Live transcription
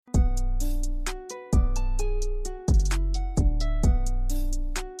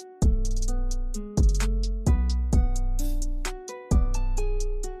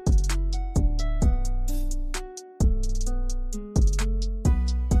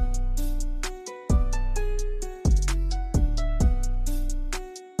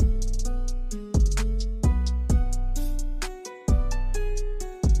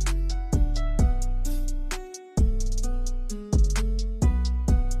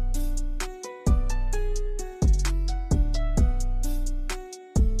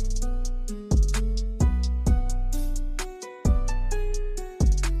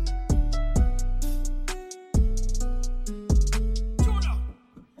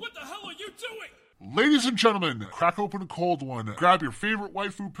Ladies and gentlemen, crack open a cold one, grab your favorite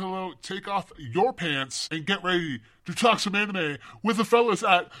waifu pillow, take off your pants, and get ready to talk some anime with the fellas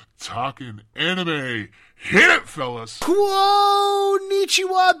at Talkin' Anime. Hit it, fellas!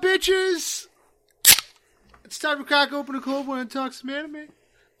 Konnichiwa, bitches! It's time to crack open a cold one and talk some anime.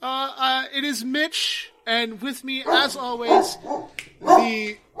 It is Mitch, and with me, as always,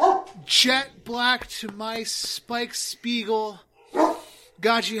 the jet black to my Spike Spiegel,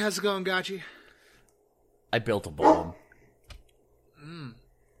 Gachi. How's it going, Gachi? I built a bomb.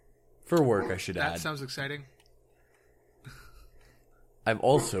 For work, I should add. That sounds exciting. I've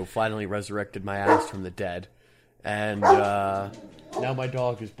also finally resurrected my ass from the dead. And now my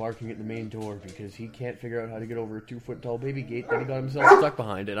dog is barking at the main door because he can't figure out how to get over a 2-foot-tall baby gate that he got himself stuck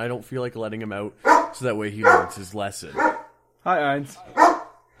behind. And I don't feel like letting him out so that way he learns his lesson. Hi, Eins.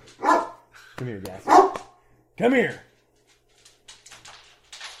 Come here, Gassy. Come here!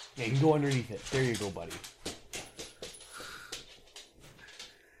 Yeah, you can go underneath it. There you go, buddy.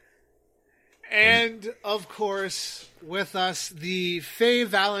 And, of course, with us, the Faye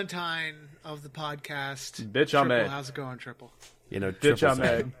Valentine of the podcast. Bitch, I'm Triple. Ed. How's it going, Triple? You know, Bitch, I'm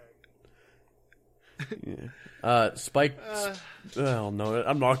triple Ed. Spike. Oh no,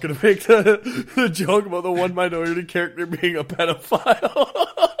 I'm not gonna make the joke about the one minority character being a pedophile.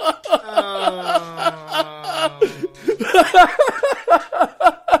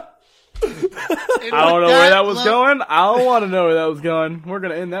 I don't know where that was going. I don't want to know where that was going. We're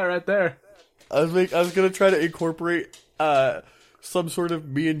gonna end that right there. I was gonna try to incorporate some sort of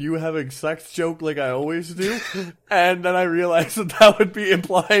me and you having sex joke like I always do, and then I realized that would be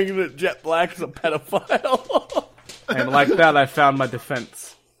implying that Jet Black is a pedophile. And like that, I found my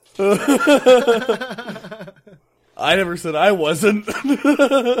defense. I never said I wasn't.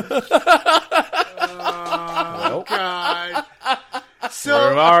 Oh, God. So,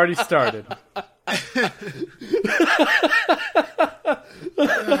 We've already started.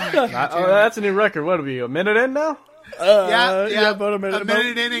 That's a new record. What are we, a minute in now? yeah, about a minute.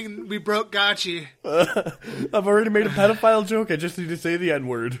 in and we broke Gachi. I've already made a pedophile joke. I just need to say the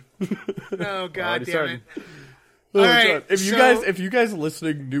N-word. Oh, God Already damn started. it. Oh, All right, God. If so- you guys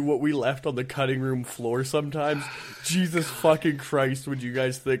listening knew what we left on the cutting room floor sometimes, Jesus fucking Christ, would you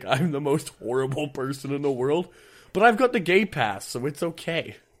guys think I'm the most horrible person in the world? But I've got the gay pass, so it's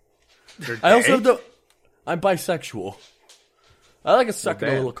okay. I also have I'm bisexual. I like a sucking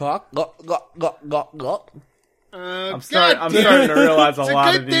a damn. little cock. I'm starting to realize a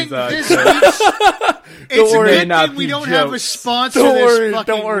lot of these. It's a good thing we don't have a sponsor this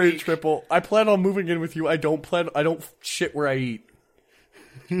fucking Don't worry, week. Triple. I plan on moving in with you. I don't shit where I eat.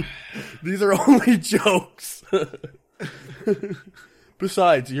 These are only jokes.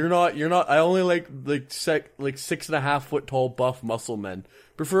 Besides, you're not. I only like 6.5 foot tall buff muscle men,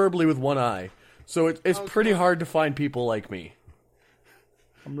 preferably with one eye. So it's pretty hard to find people like me.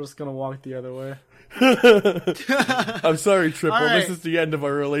 I'm just gonna walk the other way. I'm sorry, Triple. All right. This is the end of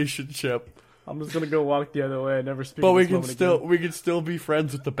our relationship. I'm just gonna go walk the other way and never speak. But we this can woman still again. be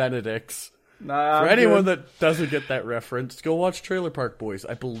friends with the Benedicts. Nah, For I'm anyone good. that doesn't get that reference, go watch Trailer Park Boys.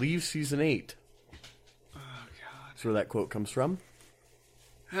 I believe season 8. Oh God. That's where that quote comes from.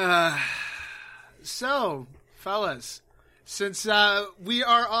 So, fellas, since we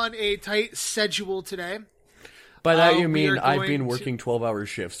are on a tight schedule today, By that you we mean are I've going been to- working 12-hour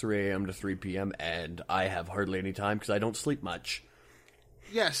shifts, 3 a.m. to 3 p.m., and I have hardly any time because I don't sleep much.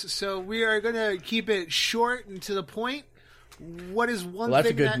 yes, so we are going to keep it short and to the point. What is one Well, that's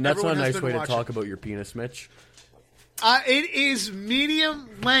thing that that's not everyone a has nice been way to watching? talk about your penis, Mitch. It is medium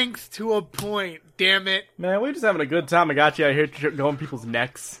length to a point. Damn it! Man, we're just having a good time. I got you out here going people's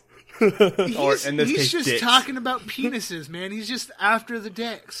necks. He's, in this he's case, just dicks. talking about penises, man. He's just after the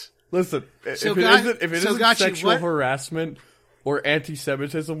dicks. Listen, So if it guys- isn't, so Gotchi, sexual what- harassment or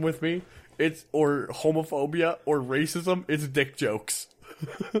anti-Semitism with me, or homophobia or racism, it's dick jokes.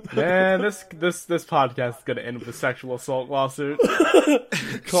 Man, this podcast is gonna end with a sexual assault lawsuit.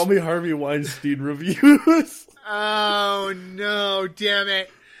 Call me Harvey Weinstein reviews. Oh no! Damn it!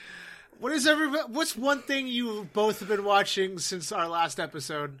 What's one thing you both have been watching since our last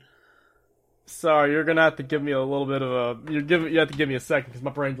episode? Sorry, you're gonna have to give me a little bit of a. You have to give me a second because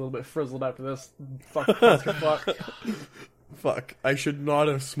my brain's a little bit frizzled after this. Fuck. Fuck, I should not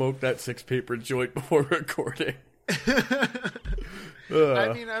have smoked that 6-paper joint before recording.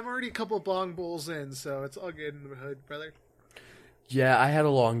 I mean, I'm already a couple bong bowls in, so it's all good in the hood, brother. Yeah, I had a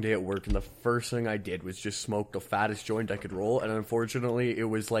long day at work, and the first thing I did was just smoke the fattest joint I could roll, and unfortunately, it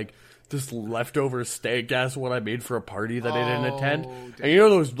was like this leftover steak gas one I made for a party that I didn't attend. damn. And you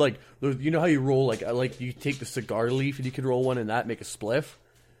know those, you know how you roll, like you take the cigar leaf and you can roll one in that, make a spliff?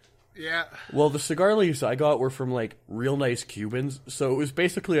 Yeah. Well, the cigar leaves I got were from, like, real nice Cubans, so it was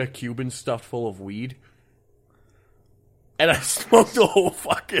basically a Cuban stuffed full of weed. And I smoked the whole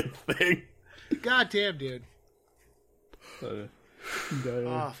fucking thing. God damn, dude. Oh,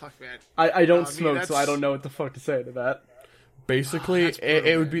 Oh, fuck, man. I don't I mean, smoke, so I that's- don't know what the fuck to say to that. Basically, that's brutal,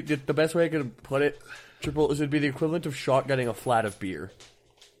 it would be, the best way I could put it, Triple, is it'd be the equivalent of shotgunning a flat of beer.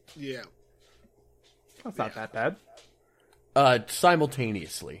 Yeah. That's not that bad.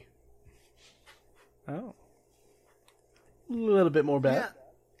 Simultaneously. Oh. A little bit more bad. Yeah.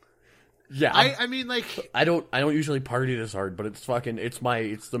 Yeah, I mean, like, I don't usually party this hard, but it's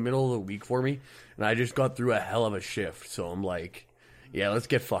the middle of the week for me, and I just got through a hell of a shift, so I'm like, yeah, let's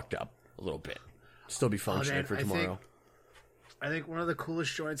get fucked up a little bit. Still be functioning man, for I tomorrow. I think one of the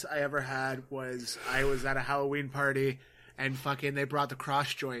coolest joints I ever had was I was at a Halloween party and fucking they brought the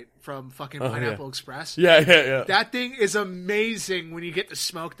cross joint from fucking Pineapple Express. Yeah. That thing is amazing when you get to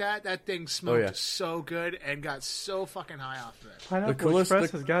smoke that. That thing smoked yeah. so good and got so fucking high off of it. Pineapple coolest-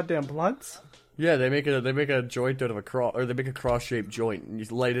 Express the- has goddamn blunts? Yeah, they make a joint out of a cross, or they make a cross-shaped joint, and you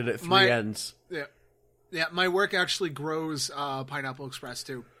light it at three My- ends. Yeah. Yeah, my work actually grows Pineapple Express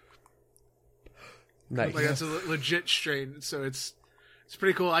too. Nice. Like it's a legit strain, so it's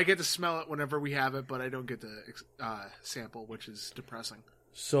pretty cool. I get to smell it whenever we have it, but I don't get to sample, which is depressing.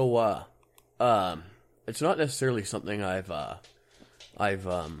 So, it's not necessarily something I've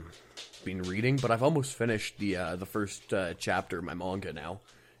been reading, but I've almost finished the first chapter of my manga now.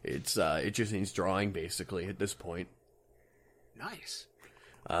 It just needs drawing basically at this point. Nice.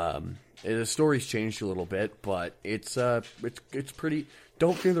 The story's changed a little bit, but it's pretty.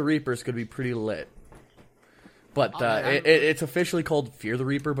 Don't Fear the Reaper is going to be pretty lit. But man. it's officially called Fear the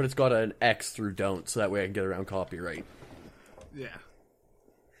Reaper, but it's got an X through Don't, so that way I can get around copyright. Yeah.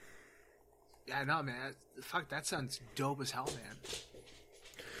 Yeah, no, man. Fuck, that sounds dope as hell, man.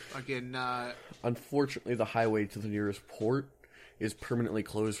 Fucking, Unfortunately, the highway to the nearest port is permanently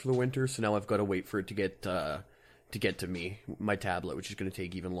closed for the winter, so now I've got to wait for it to get to me, my tablet, which is going to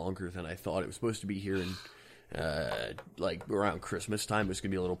take even longer than I thought. It was supposed to be here in like around Christmas time. It was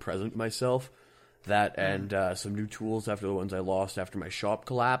going to be a little present to myself. That and some new tools after the ones I lost after my shop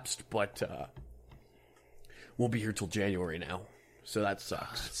collapsed, but won't be here till January now, so that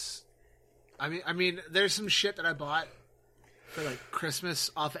sucks. I mean, there's some shit that I bought for like Christmas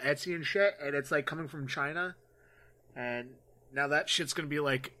off of Etsy and shit, and it's like coming from China, and now that shit's gonna be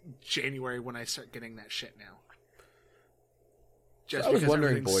like January when I start getting that shit now. Just I was because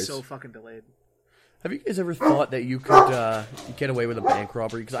wondering, everything's boys. so fucking delayed. Have you guys ever thought that you could get away with a bank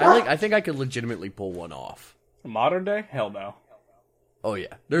robbery? Because I think I could legitimately pull one off. Modern day? Hell no. Oh yeah,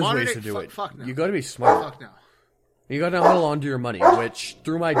 there's Modern ways day- to do fuck- it. fuck no. You got to be smart. Fuck no. You got to know how to launder your money, which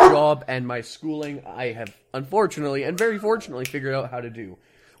through my job and my schooling, I have unfortunately and very fortunately figured out how to do.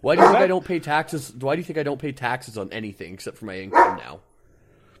 Why do you think I don't pay taxes? Why do you think I don't pay taxes on anything except for my income now?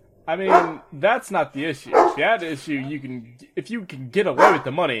 I mean, that's not the issue. That issue, if you can get away with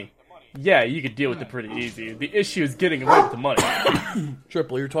the money, yeah, you could deal with it pretty easy. The issue is getting away with the money.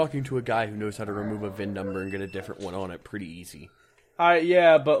 Triple, you're talking to a guy who knows how to remove a VIN number and get a different one on it pretty easy.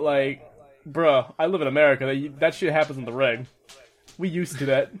 Yeah, but like, bruh, I live in America. That shit happens in the reg. We used to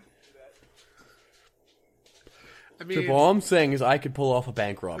that. I mean, Triple, all I'm saying is I could pull off a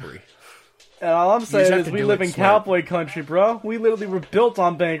bank robbery. And all I'm just saying have is to we do live it in smart. cowboy country, bro. We literally were built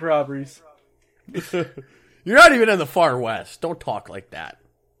on bank robberies. You're not even in the far west. Don't talk like that.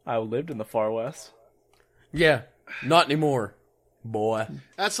 I lived in the far west. Yeah, not anymore, boy.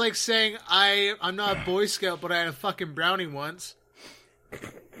 that's like saying I'm not a Boy Scout, but I had a fucking brownie once.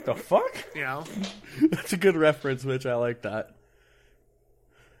 The fuck? You know, That's a good reference, Mitch. I like that.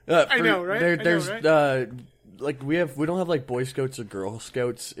 I know, right? I know, There's right? like we don't have like Boy Scouts or Girl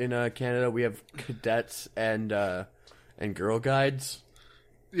Scouts in Canada. We have cadets and Girl Guides.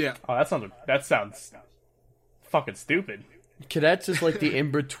 yeah. Oh, that sounds fucking stupid. Cadets is like the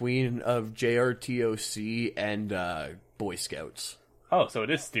in between of JRTOC and Boy Scouts. Oh, so it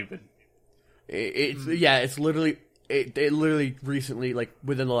is stupid. It's literally it literally recently, like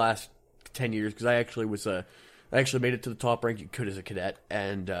within the last 10 years, because I actually made it to the top rank you could as a cadet,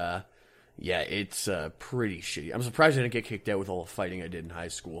 and yeah, it's pretty shitty. I'm surprised I didn't get kicked out with all the fighting I did in high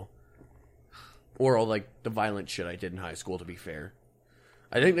school, or all like the violent shit I did in high school. To be fair,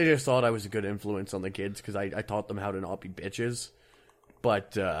 I think they just thought I was a good influence on the kids because I taught them how to not be bitches.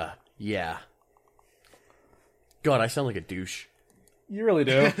 But yeah, God, I sound like a douche. You really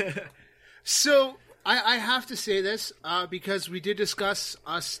do. So I have to say this because we did discuss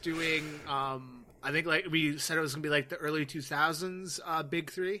us doing. I think like we said it was gonna be like the early 2000s big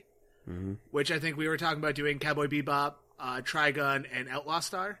three, which I think we were talking about doing Cowboy Bebop, Trigun, and Outlaw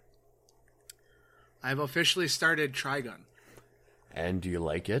Star. I've officially started Trigun. And do you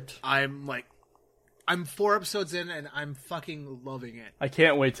like it? I'm 4 episodes in and I'm fucking loving it. I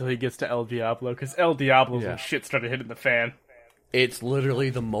can't wait till he gets to El Diablo, because El Diablo's Yeah. when shit started hitting the fan. It's literally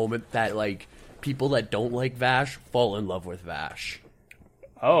the moment that, like, people that don't like Vash fall in love with Vash.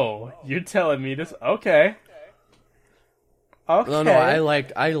 Oh, you're telling me this? Okay. Okay. No, I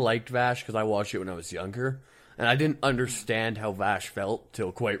liked Vash because I watched it when I was younger, and I didn't understand how Vash felt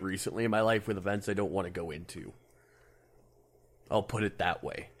till quite recently in my life with events I don't want to go into. I'll put it that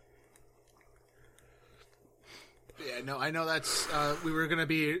way. Yeah, no, I know that's we were gonna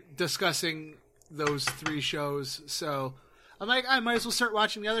be discussing those 3 shows, so I'm like, I might as well start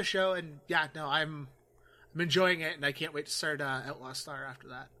watching the other show, and yeah, no, I'm enjoying it, and I can't wait to start Outlaw Star after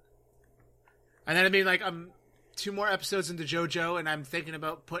that. And then I mean, like, I'm 2 more episodes into JoJo, and I'm thinking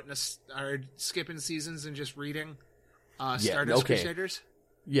about skipping seasons and just reading Stardust Crusaders.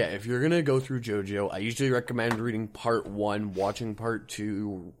 Yeah, if you're gonna go through JoJo, I usually recommend reading part 1, watching part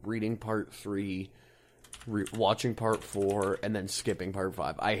 2, reading part 3, watching part 4, and then skipping part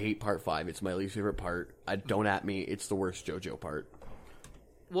 5. I hate part 5. It's my least favorite part. Don't at me. It's the worst JoJo part.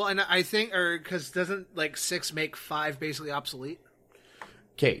 Well, and I think, because doesn't, like, 6 make 5 basically obsolete?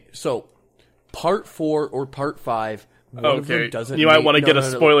 Okay, so part 4 or part 5, one of them doesn't you might want to get a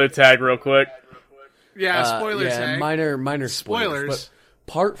spoiler tag real quick. Yeah, spoilers. Yeah, minor spoilers. But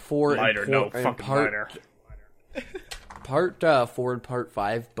part 4 Minor, minor. Part 4 and part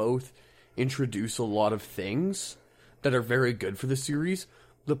 5 both introduce a lot of things that are very good for the series.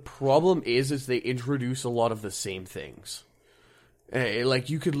 The problem is they introduce a lot of the same things. Like,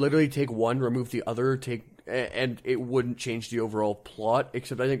 you could literally take one, remove the other, and it wouldn't change the overall plot,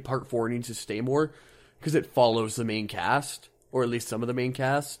 except I think part 4 needs to stay more, because it follows the main cast, or at least some of the main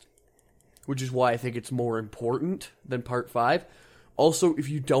cast, which is why I think it's more important than part 5. Also, if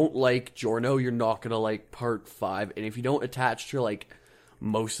you don't like Giorno, you're not going to like part 5, and if you don't attach to, like,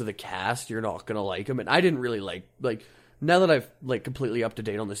 most of the cast, you're not going to like him, and I didn't really like, now that I've, like, completely up to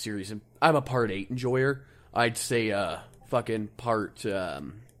date on the series, and I'm a part 8 enjoyer, I'd say, fucking part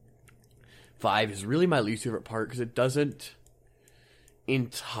 5 is really my least favorite part, because it doesn't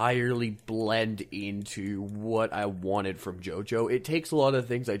entirely blend into what I wanted from JoJo. It takes a lot of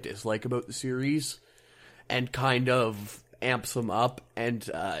things I dislike about the series, and kind of amps them up, and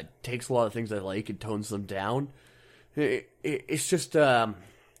takes a lot of things I like and tones them down. It's just, it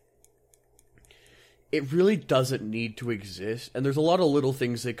really doesn't need to exist, and there's a lot of little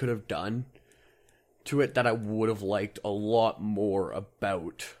things they could have done to it that I would have liked a lot more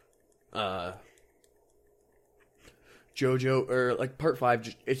about JoJo, or, like, part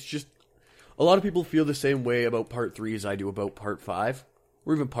 5. It's just, a lot of people feel the same way about part 3 as I do about part 5,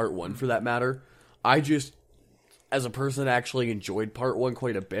 or even part 1 for that matter. I just, as a person, actually enjoyed part 1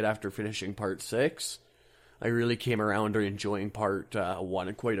 quite a bit after finishing part 6. I really came around to enjoying part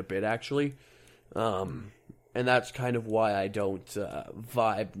 1 quite a bit, actually. And that's kind of why I don't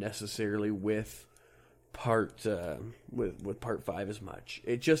vibe necessarily with part with part 5 as much.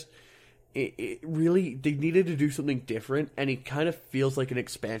 It really, they needed to do something different, and it kind of feels like an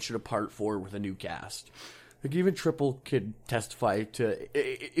expansion of part 4 with a new cast. Like, even Triple could testify to,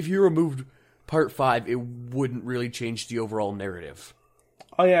 if you removed part 5, it wouldn't really change the overall narrative.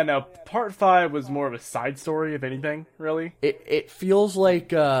 Oh yeah, no, part 5 was more of a side story, if anything, really. It feels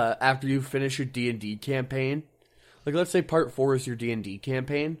like after you finish your D&D campaign, like, let's say part 4 is your D&D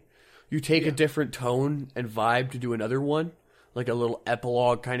campaign, you take a different tone and vibe to do another one, like a little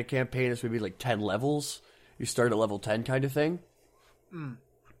epilogue kind of campaign. It's maybe like 10 levels. You start at level 10 kind of thing.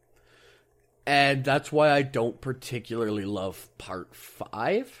 And that's why I don't particularly love part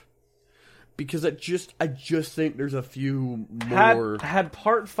 5. Because I just think there's a few more. Had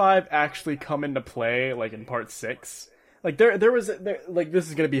part 5 actually come into play, like in part 6, like there was like, this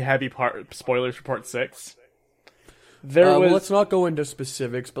is gonna be heavy spoilers for part 6. Well, let's not go into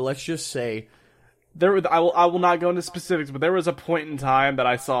specifics, but let's just say I will not go into specifics, but there was a point in time that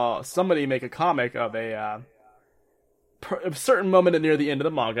I saw somebody make a comic of a certain moment near the end of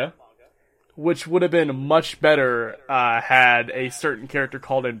the manga, which would have been much better had a certain character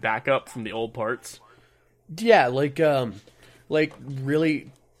called in backup from the old parts. Yeah, like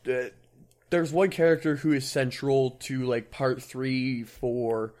really, there's one character who is central to, like, part 3,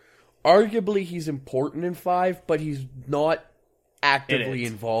 4. Arguably, he's important in 5, but he's not actively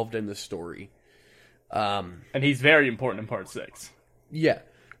involved in the story. And he's very important in part 6. Yeah,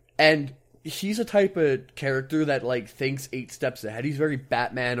 and he's a type of character that, like, thinks 8 steps ahead. He's very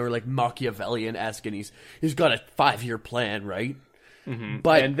Batman or, like, Machiavellian-esque, and he's got a 5-year plan, right? Mm-hmm.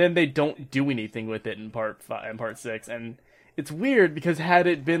 But and then they don't do anything with it in part 5 and part 6, and it's weird because had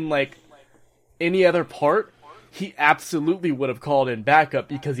it been like any other part, he absolutely would have called in backup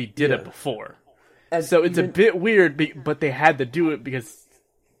because he did it before. And So it's a bit weird, but they had to do it because...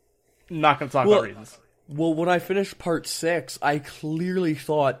 Not going to talk about reasons. Well, when I finished part 6, I clearly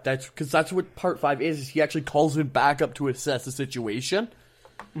thought that's what part 5 is he actually calls him back up to assess the situation.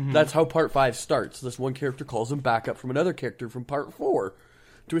 Mm-hmm. That's how part 5 starts. This one character calls him back up from another character from part 4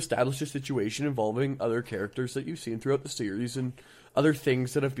 to establish a situation involving other characters that you've seen throughout the series and other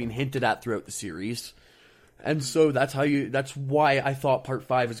things that have been hinted at throughout the series. And so that's why I thought part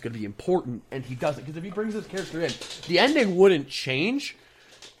 5 is going to be important, and he doesn't. Because if he brings this character in, the ending wouldn't change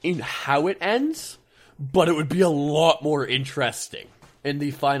in how it ends, but it would be a lot more interesting in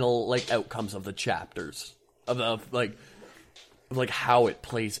the final outcomes of the chapters of how it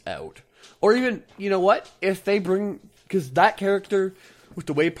plays out. Or even, you know what? If they bring, because that character with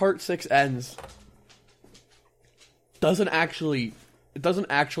the way part 6 ends doesn't actually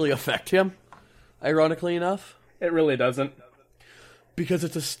affect him, ironically enough. It really doesn't. Because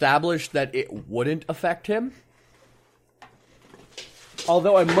it's established that it wouldn't affect him.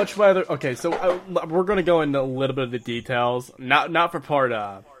 Although I'd much rather... Okay, so we're going to go into a little bit of the details. Not for part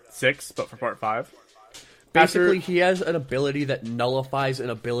 6, but for part 5. Basically, he has an ability that nullifies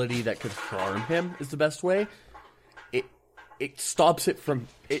an ability that could harm him, is the best way. It stops it from...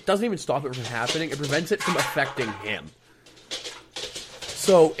 It doesn't even stop it from happening. It prevents it from affecting him.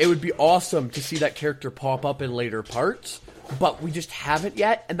 So, it would be awesome to see that character pop up in later parts, but we just haven't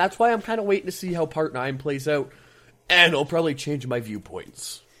yet, and that's why I'm kind of waiting to see how part 9 plays out. And it'll probably change my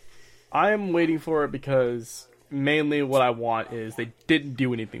viewpoints. I'm waiting for it because mainly what I want is they didn't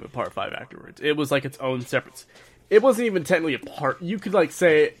do anything with part 5 afterwards. It was like its own separate... It wasn't even technically a part... You could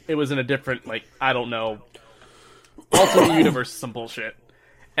say it was in a different, I don't know, alternate universe, some bullshit.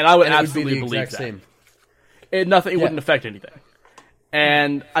 And I would absolutely believe that. Same. It wouldn't affect anything.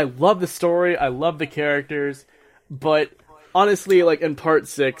 And I love the story, I love the characters, but honestly, in part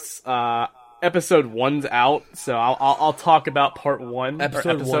 6, Episode 1's out, so I'll talk about part 1.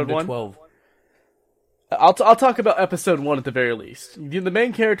 Episode 1 to 12. I'll talk about episode 1 at the very least. The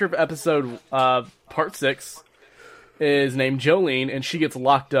main character of episode part 6 is named Jolene, and she gets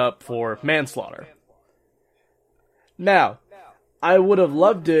locked up for manslaughter. Now, I would have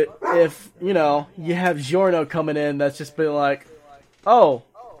loved it if, you have Giorno coming in that's just been like, oh,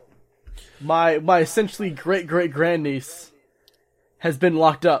 my essentially great-great-grandniece has been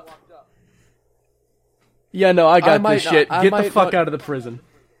locked up. Yeah, no, I got this shit. Get the fuck out of the prison.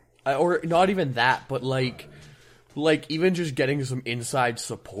 Or not even that, but even just getting some inside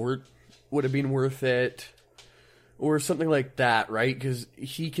support would have been worth it. Or something like that, right? Because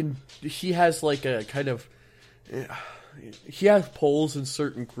he has a kind of... He has polls in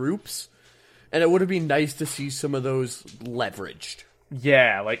certain groups, and it would have been nice to see some of those leveraged.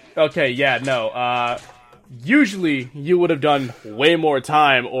 Yeah, usually you would have done way more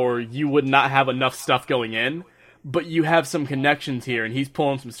time, or you would not have enough stuff going in, but you have some connections here, and he's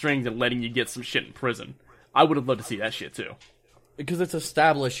pulling some strings and letting you get some shit in prison. I would have loved to see that shit, too. Because it's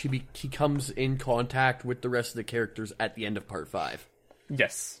established he comes in contact with the rest of the characters at the end of part 5.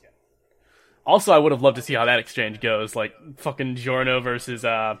 Yes. Also, I would have loved to see how that exchange goes, fucking Giorno versus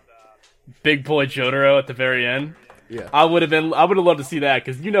Big Boy Jotaro at the very end. Yeah. I would have loved to see that,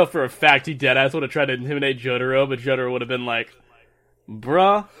 because for a fact he deadass would have tried to intimidate Jotaro, but Jotaro would have been like,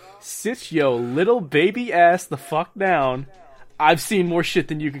 bruh, sit yo little baby ass the fuck down. I've seen more shit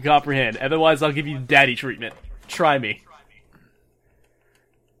than you can comprehend. Otherwise, I'll give you daddy treatment. Try me.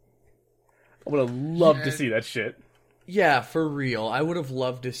 I would have loved to see that shit. Yeah, for real. I would have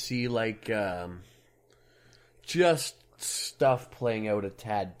loved to see, just stuff playing out a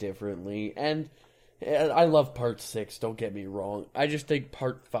tad differently. And I love part 6, don't get me wrong. I just think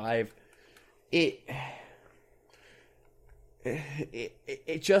part 5, it's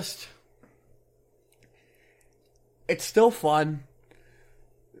still fun,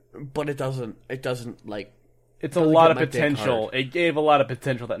 but it doesn't it's a lot of potential. It gave a lot of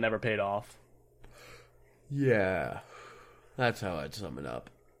potential that never paid off. Yeah. That's how I'd sum it up.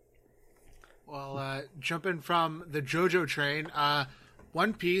 Well, jumping from the JoJo train,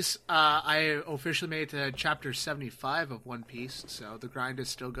 One Piece, I officially made it to chapter 75 of One Piece, so the grind is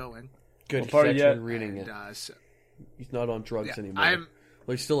still going. Good, he's actually reading it. He's not on drugs anymore.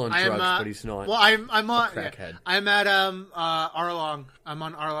 He's still on drugs, but he's not. Well, I'm on. Crackhead. I'm at Arlong. I'm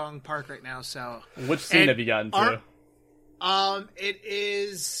on Arlong Park right now. So which scene have you gotten to? It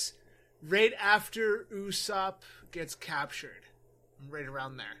is right after Usopp gets captured. I'm right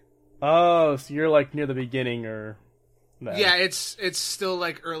around there. Oh, so you're near the beginning, or no? Yeah, it's still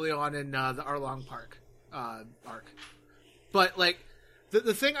early on in the Arlong Park arc, but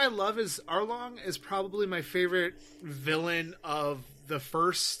The thing I love is Arlong is probably my favorite villain of the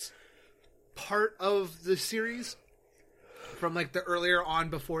first part of the series, from like the earlier on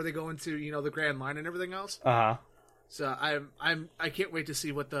before they go into the Grand Line and everything else. So I can't wait to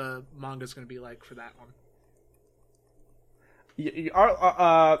see what the manga's going to be like for that one.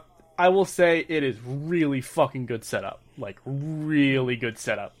 I will say it is really fucking good setup. Like, really good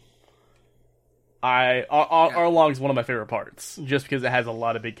setup. Arlong's one of my favorite parts, just because it has a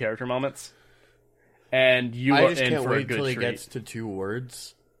lot of big character moments. And you are in for a good treat. I just can't wait till he gets to 2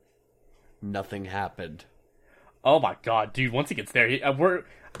 words. Nothing happened. Oh my god, dude! Once he gets there, you're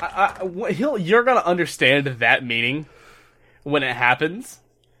gonna understand that meaning when it happens,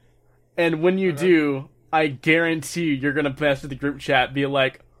 and when you do, I guarantee you're gonna message the group chat, be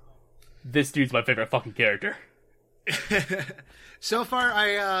like, "This dude's my favorite fucking character." So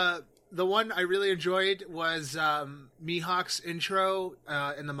far, the one I really enjoyed was Mihawk's intro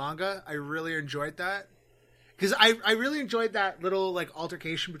in the manga. I really enjoyed that. Because I really enjoyed that little like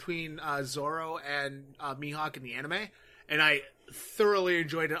altercation between Zoro and Mihawk in the anime, and I thoroughly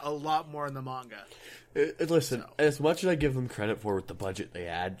enjoyed it a lot more in the manga. Listen, as much as I give them credit for with the budget they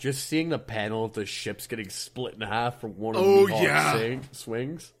had, just seeing the panel of the ships getting split in half from one of Mihawk's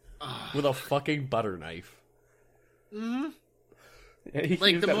swings with a fucking butter knife. Mm-hmm. Yeah,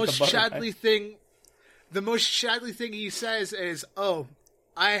 like the most Shadley thing he says is, "Oh,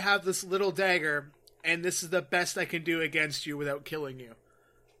 I have this little dagger. And this is the best I can do against you without killing you."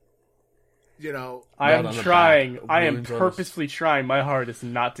 I am trying. I am purposefully trying my hardest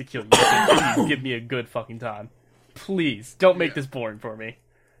not to kill you. Please give me a good fucking time. Please don't make this boring for me.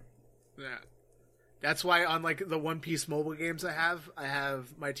 Yeah, that's why on like the One Piece mobile games I have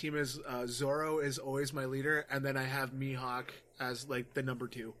my team as Zoro is always my leader, and then I have Mihawk as like the number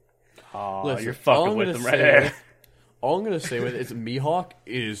 2. Oh, listen, you're fucking with them right there. All I'm going to say with it is Mihawk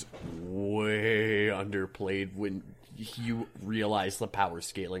is way underplayed when you realize the power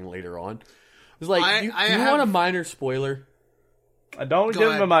scaling later on. It's like, do you want a minor spoiler? I don't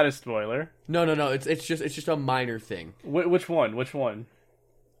give him a minor spoiler. No. It's just a minor thing. Which one?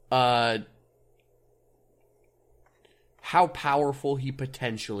 How powerful he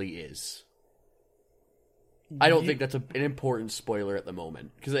potentially is. I don't think that's an important spoiler at the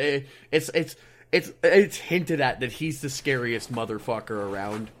moment. Because it's hinted at that he's the scariest motherfucker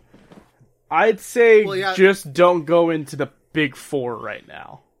around. I'd say just don't go into the big 4 right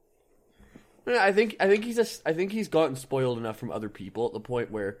now. I think he's gotten spoiled enough from other people at the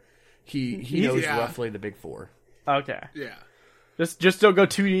point where he knows roughly the big 4. Okay. Yeah. Just don't go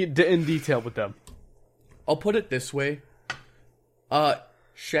too in detail with them. I'll put it this way.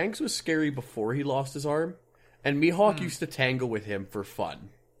 Shanks was scary before he lost his arm, and Mihawk used to tangle with him for fun.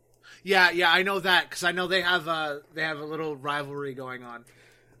 Yeah, I know that because I know they have a little rivalry going on.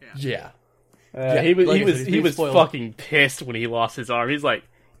 Yeah. He was fucking pissed when he lost his arm. He's like,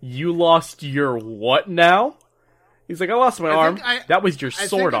 "You lost your what now?" He's like, "I lost my arm. That was your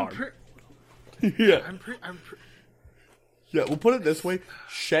sword arm." Yeah. Yeah, we'll put it this way: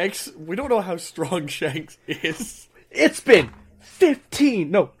 Shanks. We don't know how strong Shanks is. It's been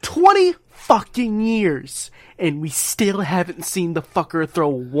 20 fucking years, and we still haven't seen the fucker throw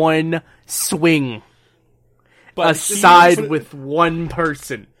one swing. But aside with one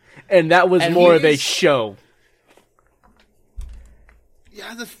person. And that was more of a show.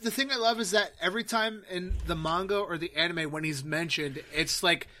 Yeah, the thing I love is that every time in the manga or the anime when he's mentioned, it's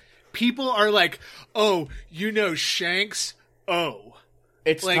like, people are like, "Oh, Shanks? Oh."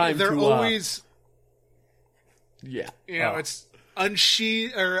 It's like, time they're to, always... Yeah. It's...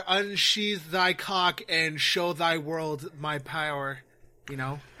 Unsheathe thy cock and show thy world my power,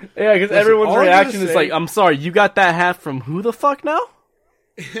 Yeah, because everyone's reaction is like, "I'm sorry, you got that hat from who the fuck now?"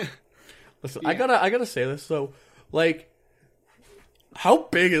 Listen, I gotta say this though, like, how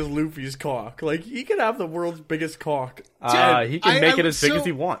big is Luffy's cock? Like, he can have the world's biggest cock. He can make it as big as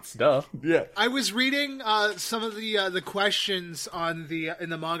he wants. Duh. Yeah. I was reading some of the questions in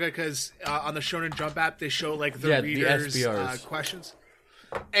the manga because on the Shonen Jump app they show like the readers' the questions,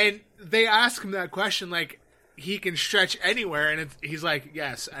 and they ask him that question like he can stretch anywhere, and he's like,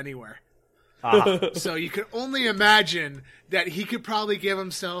 "Yes, anywhere." So you can only imagine that he could probably give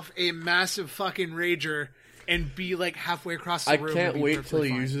himself a massive fucking rager and be like halfway across the room. I can't wait till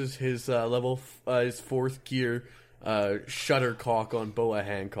he uses his his 4th gear shuttercock on Boa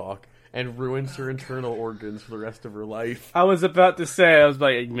Hancock and ruins her internal organs for the rest of her life. I was about to say, I was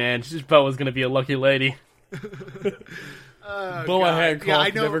like, man, Boa's gonna be a lucky lady. Boa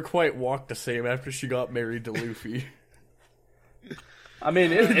Hancock never quite walked the same after she got married to Luffy. I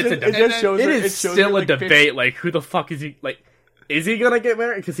mean, it is still a debate. Like, who the fuck is he? Like, Is he gonna get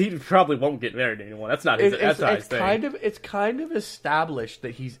married? Because he probably won't get married anymore. That's not his. That's not his thing. It's kind of established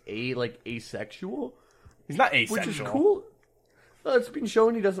that he's asexual, He's not asexual. which is cool. Well, it's been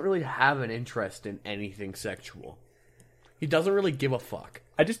shown he doesn't really have an interest in anything sexual. He doesn't really give a fuck.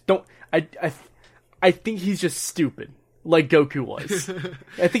 I just don't. I think he's just stupid, like Goku was.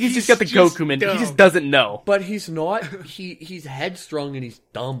 I think he's just got the Goku man. He just doesn't know. But he's not. He's headstrong and he's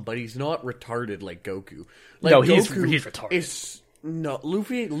dumb, but he's not retarded like Goku. Like, No, he's Goku retarded. No,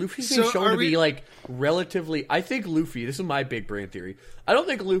 Luffy's So been shown are to be, we- like, relatively... I think Luffy... This is my big brain theory. I don't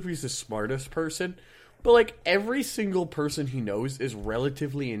think Luffy's the smartest person, but, like, every single person he knows is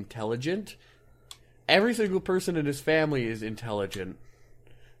relatively intelligent. Every single person in his family is intelligent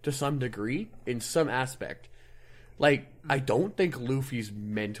to some degree, in some aspect. Like, I don't think Luffy's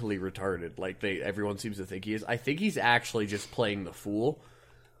mentally retarded, like everyone seems to think he is. I think he's actually just playing the fool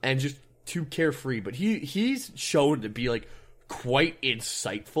and just too carefree, but he's shown to be, like, quite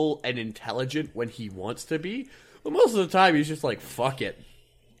insightful and intelligent when he wants to be, but most of the time he's just like, fuck it.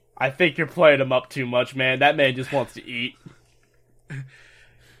 I think you're playing him up too much, man. That man just wants to eat.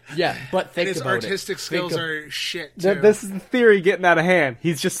 Yeah, but think His about artistic it. skills Think are shit, too. This is the theory getting out of hand.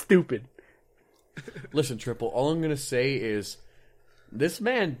 He's just stupid. Listen, Triple, all I'm gonna say is this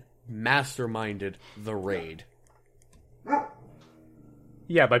man masterminded the raid.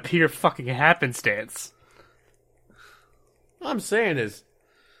 Yeah, by pure fucking happenstance. All I'm saying is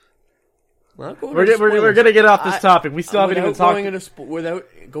We're gonna get off this topic. We still haven't even talked. Without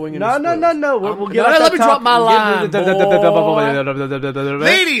going into No. We'll get off let that me drop my line,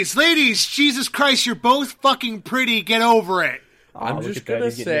 Ladies, Jesus Christ, you're both fucking pretty. Get over it. I'm just gonna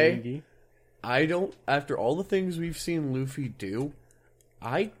say, I don't. After all the things we've seen Luffy do,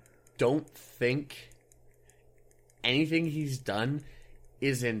 I don't think anything he's done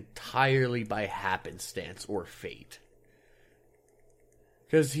is entirely by happenstance or fate.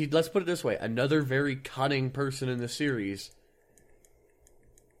 Because let's put it this way, another very cunning person in the series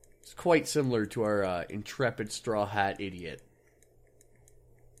is quite similar to our intrepid Straw Hat idiot.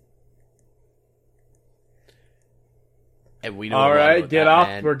 And we know. All right, get off.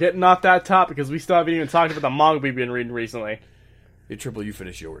 Man. We're getting off that topic because we still haven't even talked about the manga we've been reading recently. Hey, Triple, you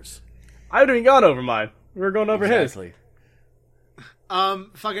finish yours. I haven't even gone over mine. We were going over his.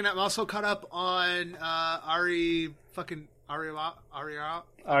 Fucking, I'm also caught up on Ari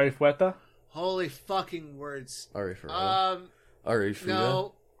Arifueta? Holy fucking words. Ari Fuda.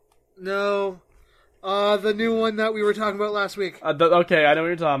 No. The new one that we were talking about last week. Okay, I know what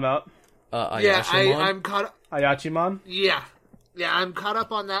you're talking about. I'm caught up. Ayachiman? Yeah, I'm caught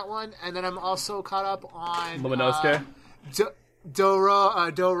up on that one, and then I'm also caught up on Luminosuke?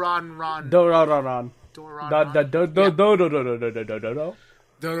 Doran. Doraran.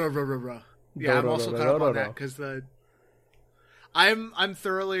 Yeah, I'm also caught up on that because I'm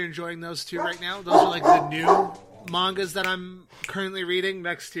thoroughly enjoying those two right now. Those are like the new mangas that I'm currently reading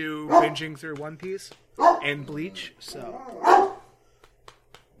next to binging through One Piece and Bleach. So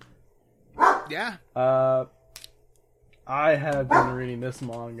yeah. I have been reading this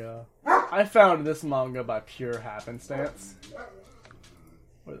manga. I found this manga by pure happenstance.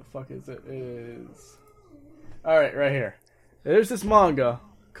 Where the fuck is it? It is... Alright, right here. There's this manga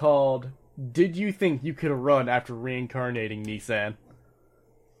called Did You Think You Could Run After Reincarnating Nissan?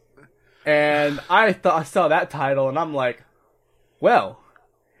 And I saw that title and I'm like, well,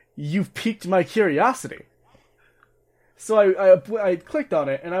 you've piqued my curiosity. So I clicked on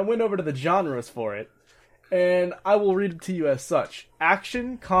it and I went over to the genres for it. And I will read it to you as such.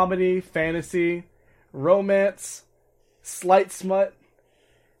 Action, comedy, fantasy, romance, slight smut,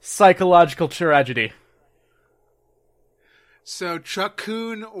 psychological tragedy. So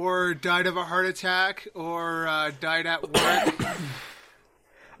Truck-kun or died of a heart attack or died at work.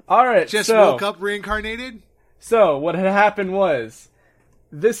 Alright, Just so... woke up reincarnated? So, what had happened was,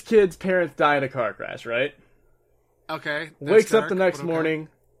 this kid's parents died in a car crash, right? Okay. that's Wakes up dark, the next but okay. morning,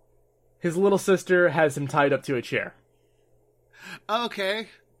 his little sister has him tied up to a chair. Okay,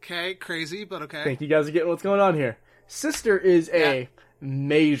 crazy, but okay. I think you guys are getting what's going on here. Sister is a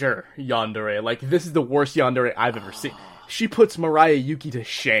major yandere. Like, this is the worst yandere I've ever seen. She puts Mariah Yuki to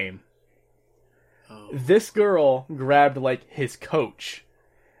shame. This girl grabbed, like, his coach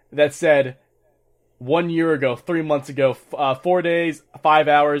that said, 1 year ago, 3 months ago, 4 days, 5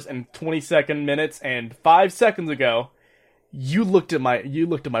 hours, and 22 minutes, and 5 seconds ago, you looked at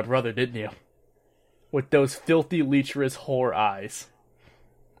my brother, didn't you? With those filthy, lecherous whore eyes.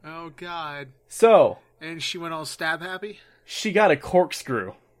 Oh, God. So... And she went all stab happy? She got a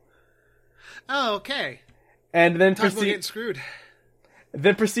corkscrew. Oh, okay. And then Talk about getting screwed.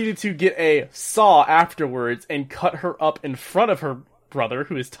 then proceeded to get a saw afterwards and cut her up in front of her brother,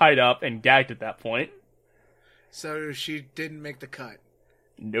 who is tied up and gagged at that point. So she didn't make the cut.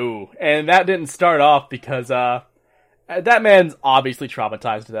 No. And that didn't start off because, that man's obviously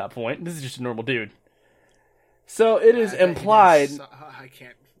traumatized at that point. This is just a normal dude. So it is implied I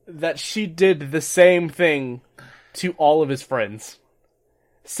can't. that she did the same thing to all of his friends,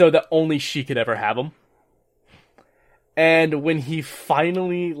 so that only she could ever have him. And when he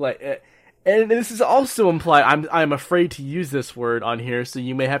finally, and this is also implied, I'm afraid to use this word on here, so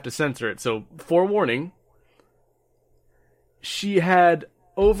you may have to censor it, so forewarning, she had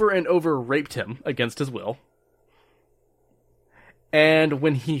over and over raped him against his will. And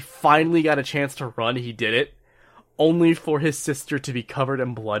when he finally got a chance to run, he did it, only for his sister to be covered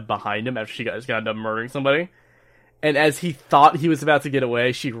in blood behind him after she got done murdering somebody. And as he thought he was about to get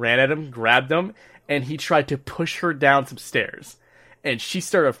away, she ran at him, grabbed him, and he tried to push her down some stairs. And she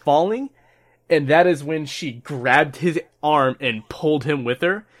started falling, and that is when she grabbed his arm and pulled him with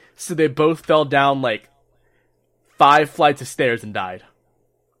her, so they both fell down 5 flights of stairs and died.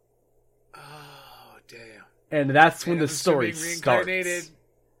 Oh, damn. And that's when the story starts.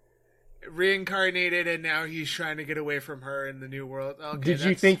 Reincarnated, and now he's trying to get away from her in the new world. Okay, Did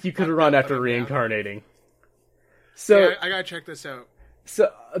you think you could run after reincarnating? So yeah, I gotta check this out.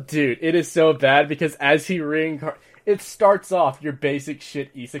 So, dude, it is so bad because as he it starts off your basic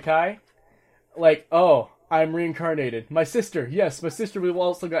shit isekai. Oh, I'm reincarnated. My sister, yes, my sister who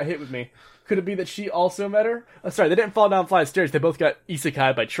also got hit with me. Could it be that she also met her? Oh, sorry, they didn't fall down flight of stairs. They both got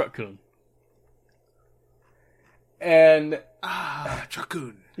isekai by Truck-kun. And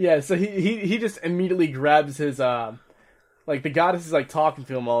Truck-kun. yeah, so he just immediately grabs his the goddess is talking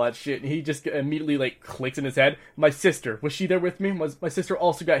to him, all that shit, and he just immediately clicks in his head. My sister, was she there with me? My sister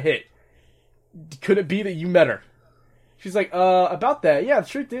also got hit. Could it be that you met her? She's like, about that, yeah, the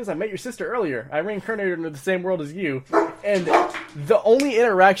truth is I met your sister earlier. I reincarnated into the same world as you. And the only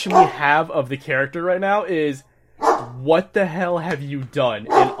interaction we have of the character right now is, what the hell have you done?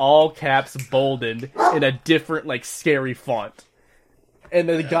 In all caps, bolded, in a different, scary font. And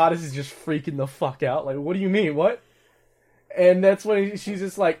the goddess is just freaking the fuck out. What do you mean? What? And that's when she's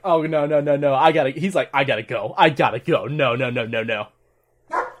just oh, no. He's I gotta go. No.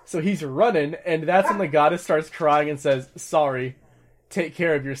 So he's running, and that's when the goddess starts crying and says, sorry, take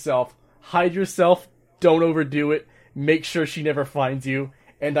care of yourself. Hide yourself, don't overdo it, make sure she never finds you,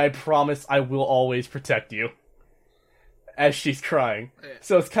 and I promise I will always protect you. As she's crying.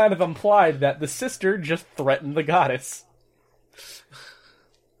 So it's kind of implied that the sister just threatened the goddess.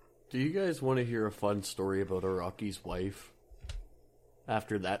 Do you guys want to hear a fun story about Araki's wife?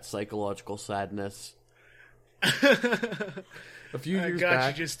 After that psychological sadness. A few years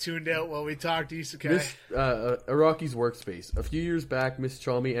back, you just tuned out while we talked isekai. Araki's workspace. A few years back, Miss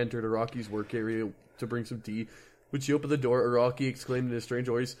Chami entered Araki's work area to bring some tea. When she opened the door, Araki exclaimed in a strange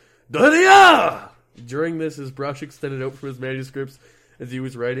voice, "Daria!" During this, his brush extended out from his manuscripts as he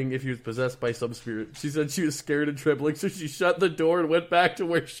was writing if he was possessed by some spirit. She said she was scared and trembling, so she shut the door and went back to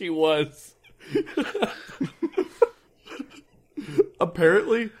where she was.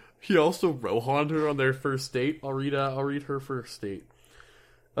 Apparently, he also Rohan'd her on their first date. I'll read her first date.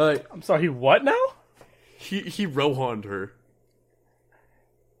 I'm sorry, he what now? He Rohan'd her.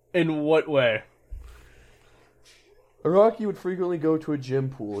 In what way? Araki would frequently go to a gym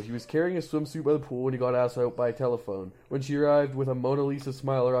pool. He was carrying a swimsuit by the pool when he got asked out by a telephone. When she arrived with a Mona Lisa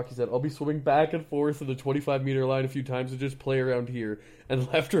smile, Araki said, "I'll be swimming back and forth in the 25-meter line a few times to just play around here,"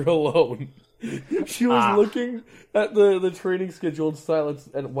 and left her alone. She was looking at the training schedule in silence,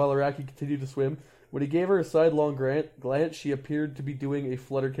 and while Araki continued to swim, when he gave her a sidelong glance, she appeared to be doing a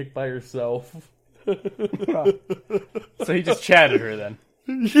flutter kick by herself. So he just chatted her then.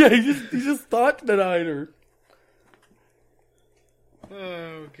 Yeah, he just thought denied her.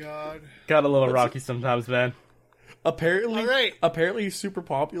 Oh god. Got a little rocky sometimes, man. Apparently he's super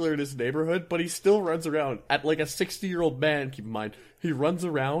popular in his neighborhood, but he still runs around at a 60-year-old man, keep in mind. He runs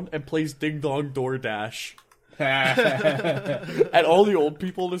around and plays Ding Dong DoorDash. And all the old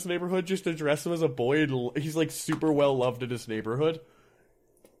people in his neighborhood just address him as a boy, and he's super well loved in his neighborhood.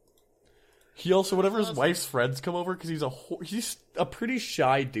 He also, whenever his wife's friends come over, because he's a pretty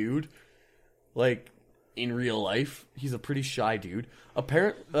shy dude, in real life, he's a pretty shy dude.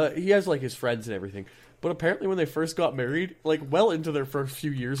 He has his friends and everything. But apparently when they first got married, well into their first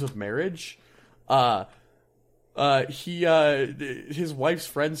few years of marriage, his wife's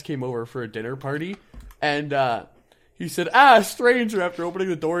friends came over for a dinner party, and he said, stranger, after opening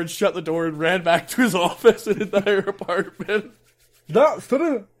the door, and shut the door and ran back to his office and entire apartment.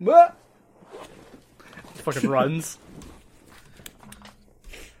 Fucking runs.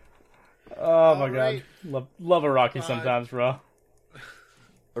 Oh my right. god, love a Rocky sometimes, bro. A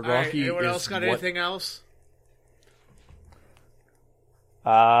All right, Rocky anyone is else got what- anything else?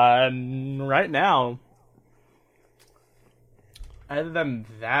 Right now, other than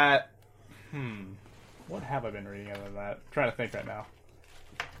that, what have I been reading other than that? I'm trying to think right now.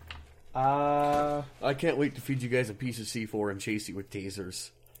 I can't wait to feed you guys a piece of C4 and chase you with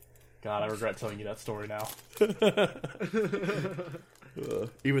tasers. God, I regret telling you that story now.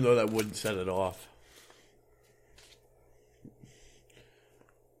 Even though that wouldn't set it off.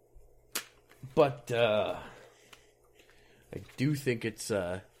 But I do think it's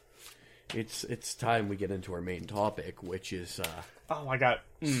time we get into our main topic, which is Oh my god,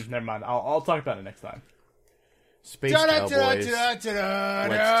 never mind. I'll talk about it next time. Space Cowboys. Let's take it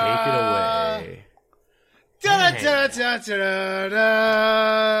away.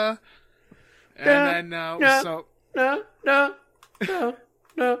 And then, so... No.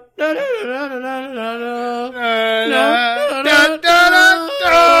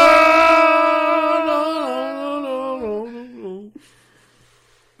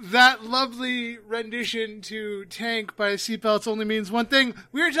 That lovely rendition to Tank by Seatbelts only means one thing.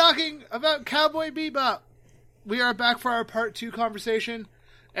 We are talking about Cowboy Bebop. We are back for our part 2 conversation.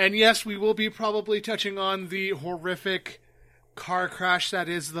 And yes, we will be probably touching on the horrific car crash that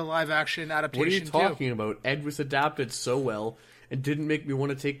is the live-action adaptation. What are you talking about? Ed was adapted so well and didn't make me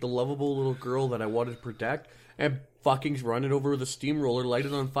want to take the lovable little girl that I wanted to protect and fucking run it over with a steamroller, light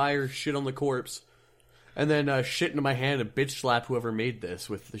it on fire, shit on the corpse, and then shit into my hand and bitch slap whoever made this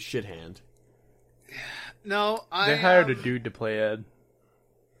with the shit hand. No, They hired a dude to play Ed.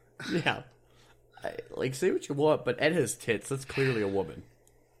 Yeah. Say what you want, but Ed has tits. That's clearly a woman.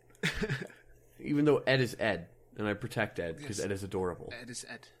 Even though Ed is Ed, and I protect Ed because Ed is adorable. Ed is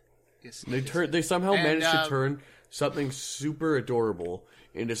Ed. Yes. They somehow And, managed to turn something super adorable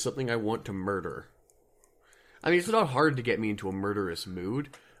into something I want to murder. I mean, it's not hard to get me into a murderous mood,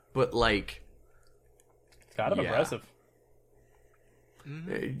 but like, It's kind of Yeah. impressive.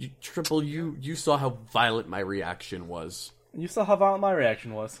 Triple, you saw how violent my reaction was. You saw how violent my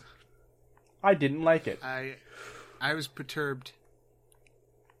reaction was. I didn't like it. I was perturbed.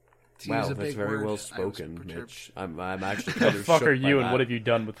 To Wow, use a that's big very word, I well was spoken, perturbed. Mitch. I'm actually kind of Fuck shook are by you, and that. what have you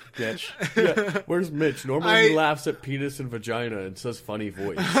done with Mitch? Yeah, where's Mitch? Normally he I- laughs at penis and vagina and says funny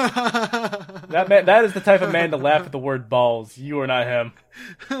voice. That is the type of man to laugh at the word balls. You are not him.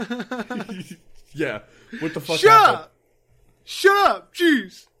 Yeah, what the fuck Shut happened? up! Shut up!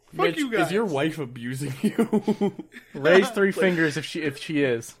 Jeez! Fuck Mitch, you guys! is your wife abusing you? Raise 3 fingers if she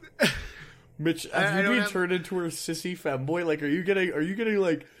is. Mitch, I have you don't been have- turned into a sissy femboy? Like, are you getting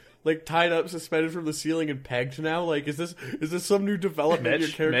like tied up, suspended from the ceiling, and pegged now? Like, is this some new development in your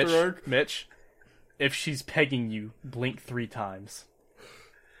character arc? Mitch, if she's pegging you, blink 3 times.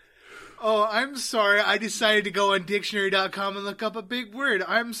 Oh, I'm sorry. I decided to go on dictionary.com and look up a big word.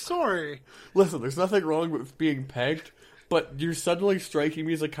 I'm sorry. Listen, there's nothing wrong with being pegged, but you're suddenly striking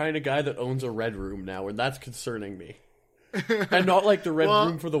me as the kind of guy that owns a red room now, and that's concerning me. And not like the red Well-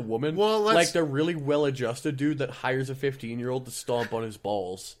 room for the woman, well, let's- like the really well-adjusted dude that hires a 15-year-old to stomp on his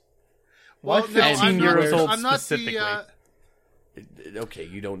balls. Why Well, no, I'm 15 not- years old I'm not specifically? Okay,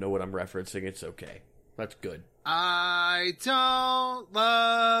 you don't know what I'm referencing. It's okay. That's good. I don't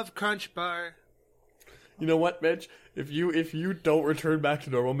love Crunch Bar. You know what, Mitch? If you don't return back to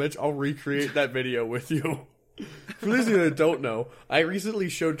normal, Mitch, I'll recreate that video with you. For those of you that don't know, I recently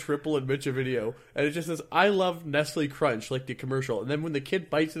showed Triple and Mitch a video, and it just says, "I love Nestle Crunch," like the commercial. And then when the kid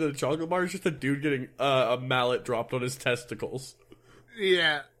bites into the chocolate bar, it's just a dude getting a mallet dropped on his testicles.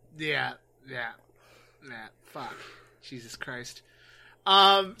 Yeah. Fuck. Jesus Christ.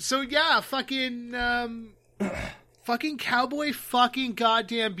 So yeah, fucking Cowboy fucking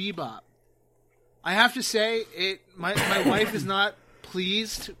goddamn Bebop. I have to say, my wife is not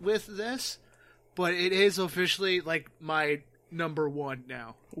pleased with this, but it is officially like my number 1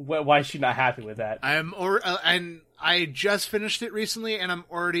 now. Why is she not happy with that? And I just finished it recently, and I'm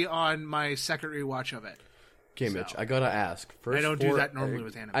already on my second rewatch of it. Okay, Mitch, I gotta ask. First, I don't do that normally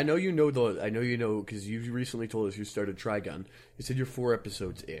with anime. I know you know because you recently told us you started Trigun. You said you're 4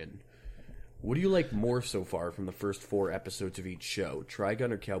 episodes in. What do you like more so far from the first 4 episodes of each show,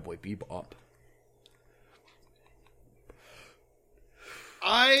 Trigun or Cowboy Bebop?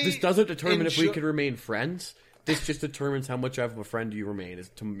 This doesn't determine if we can remain friends. This just determines how much of a friend you remain, is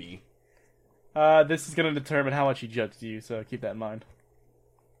to me. This is going to determine how much he judged you, so keep that in mind.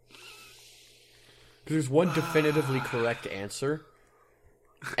 Because there's one definitively correct answer,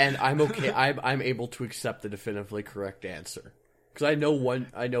 and I'm okay. I'm able to accept the definitively correct answer. Because I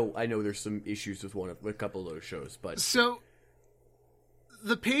know there's some issues with a couple of those shows, but So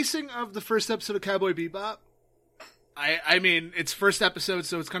the pacing of the first episode of Cowboy Bebop, I mean, it's first episode,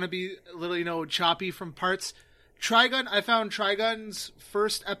 so it's going to be a little, choppy from parts. Trigun, I found Trigun's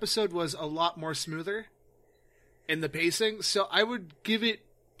first episode was a lot more smoother in the pacing, so I would give it,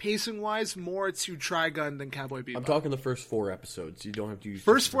 pacing-wise, more to Trigun than Cowboy Bebop. I'm talking the first 4 episodes. You don't have to use...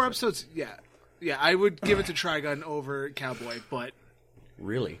 First 4 episodes, yeah. Yeah, I would give it to Trigun over Cowboy, but...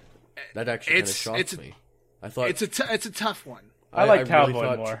 Really? That actually kind of shocks me. I thought... It's a tough one. I like really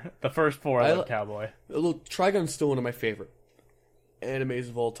Cowboy more. The first 4 I like Cowboy. Look, Trigun's still one of my favorite animes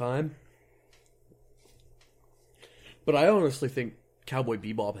of all time. But I honestly think Cowboy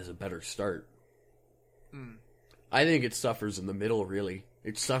Bebop has a better start. I think it suffers in the middle, really.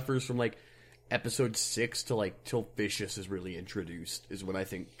 It suffers from, episode 6 to, till Vicious is really introduced, is when I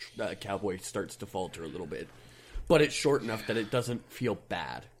think Cowboy starts to falter a little bit. But it's short enough that it doesn't feel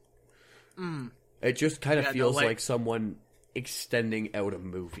bad. It just kind of feels like someone extending out a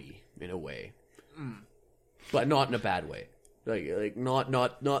movie, in a way. But not in a bad way.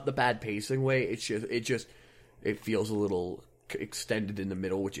 Not the bad pacing way. It feels a little extended in the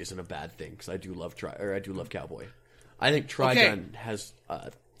middle, which isn't a bad thing, because I do love Cowboy. I think Trigun has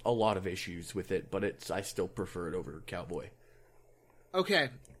a lot of issues with it, but I still prefer it over Cowboy. Okay,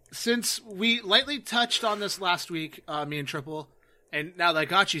 since we lightly touched on this last week, me and Triple, and now that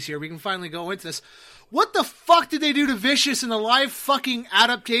Gotchi's here, we can finally go into this. What the fuck did they do to Vicious in the live fucking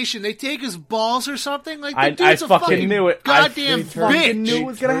adaptation? They take his balls or something? I fucking knew it. Goddamn bitch. Knew it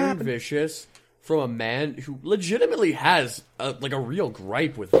was gonna happen. Vicious from a man who legitimately has a real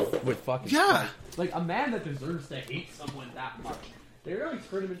gripe with fucking yeah, Spike. A man that deserves to hate someone that much. They really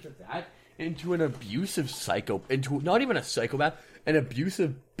turned him into an abusive not even a psychopath, an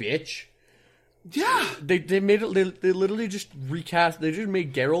abusive bitch. Yeah, they made it. They literally just recast. They just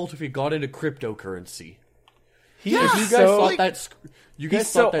made Geralt if he got into cryptocurrency. Yeah, if you guys thought that. You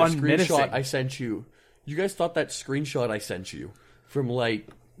guys thought that unmenacing. screenshot I sent you. You guys thought that screenshot I sent you from the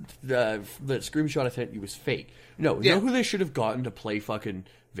screenshot I sent you was fake. No, you know who they should have gotten to play fucking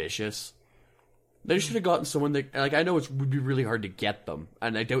Vicious? They should have gotten someone that I know it would be really hard to get them,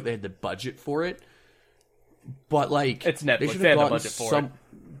 and I doubt they had the budget for it. But it's Netflix. They had the budget for it.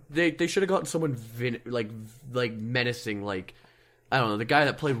 They should have gotten someone menacing, I don't know, the guy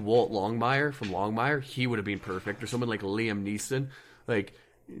that played Walt Longmire from Longmire. He would have been perfect, or someone like Liam Neeson.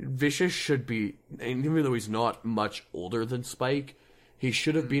 Vicious should be, and even though he's not much older than Spike, he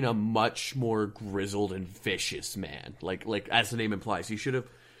should have been a much more grizzled and vicious man. As the name implies, he should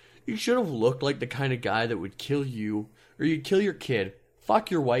have looked like the kind of guy that would kill you, or you'd kill your kid,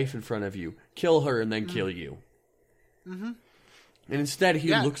 fuck your wife in front of you, kill her, and then kill you. Mm-hmm. And instead,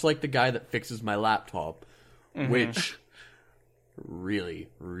 he looks like the guy that fixes my laptop, which really,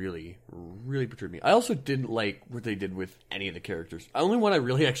 really, really perturbed me. I also didn't like what they did with any of the characters. The only one I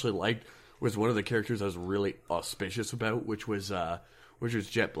really actually liked was one of the characters I was really auspicious about, which was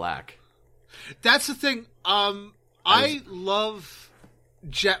Jet Black. That's the thing. I love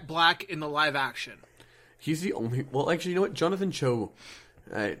Jet Black in the live action. He's the only... Well, actually, you know what? Jonathan Cho,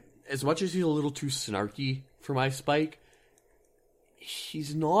 as much as he's a little too snarky for my Spike,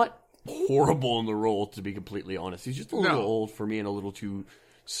 he's not horrible in the role, to be completely honest. He's just a little old for me and a little too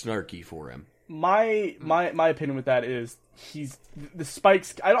snarky for him. My opinion with that is the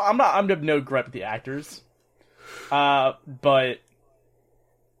Spikes... I'm of no gripe with the actors. But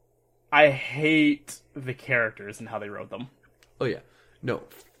I hate the characters and how they wrote them. Oh, yeah. No.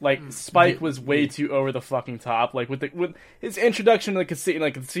 Spike was way too over the fucking top. With his introduction to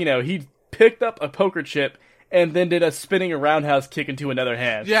the casino, he picked up a poker chip and then did a spinning roundhouse kick into another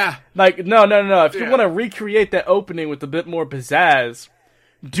hand. Yeah. No. If you want to recreate that opening with a bit more pizzazz,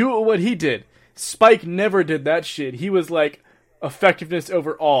 do it what he did. Spike never did that shit. He was effectiveness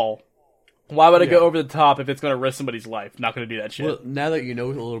over all. Why would I go over the top if it's going to risk somebody's life? Not going to do that shit. Well, now that you know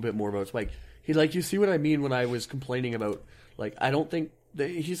a little bit more about Spike, you see what I mean when I was complaining about, I don't think that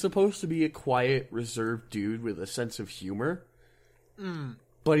he's supposed to be a quiet, reserved dude with a sense of humor.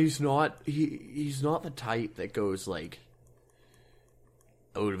 But he's not, he's not the type that goes, out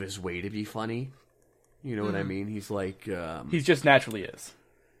of his way to be funny. You know what I mean? He's he just naturally is.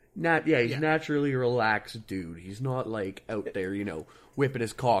 He's naturally a relaxed dude. He's not, out there, whipping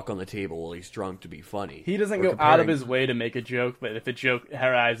his cock on the table while he's drunk to be funny. He doesn't go out of his way to make a joke, but if a joke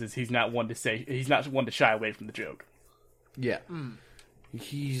arises, he's not one to shy away from the joke. Yeah.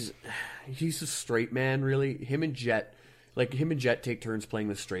 He's a straight man, really. Him and Jet take turns playing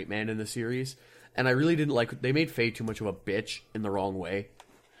the straight man in the series, and I really didn't like... They made Faye too much of a bitch in the wrong way.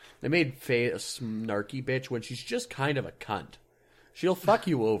 They made Faye a snarky bitch when she's just kind of a cunt. She'll fuck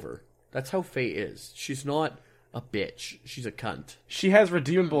you over. That's how Faye is. She's not a bitch. She's a cunt. She has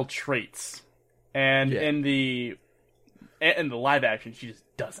redeemable traits, and Yeah. in the live action, she just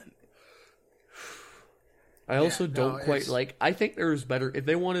doesn't. I also no, don't quite it's- like. I think there's better if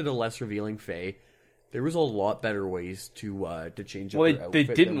they wanted a less revealing Faye. There was a lot better ways to change up Well, her they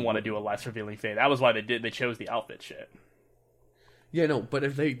outfit didn't than- want to do a less revealing Faye. That was why they chose the outfit shit. Yeah, no, but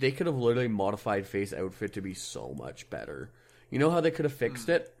if they could have literally modified Faye's outfit to be so much better. You know how they could have fixed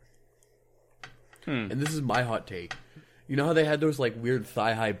it? And this is my hot take. You know how they had those like weird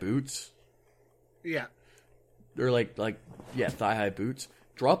thigh high boots? Yeah. Or yeah, thigh high boots.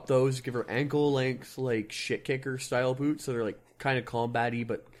 Drop those, give her ankle length like shit kicker style boots that are like kind of combat-y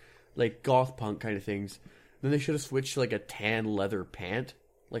but like goth punk kind of things. Then they should have switched to like a tan leather pant,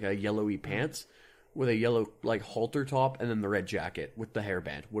 like a yellowy pants with a yellow like halter top and then the red jacket with the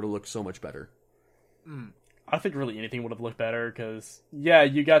hairband. Would have looked so much better. I think really anything would have looked better because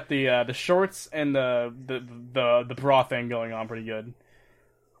you got the shorts and the bra thing going on pretty good.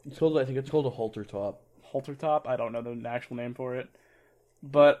 I think it's called a halter top. Halter top, I don't know the actual name for it,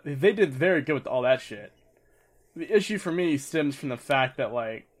 but they did very good with all that shit. The issue for me stems from the fact that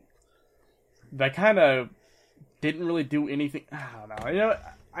like that kind of didn't really do anything. I don't know. You know,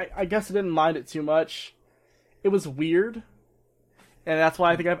 I guess I didn't mind it too much. It was weird, and that's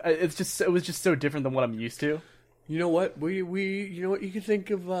why I think it was just so different than what I'm used to. You know what? You know what? You can think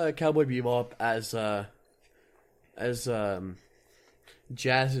of Cowboy Bebop as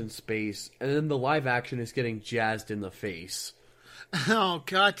jazz in space, and then the live action is getting jazzed in the face. Oh,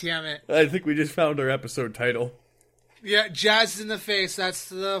 god damn it. I think we just found our episode title. Yeah, Jazz in the Face. That's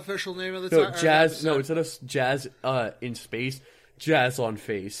the official name of the No, title. jazz. No, instead of jazz in space, jazz on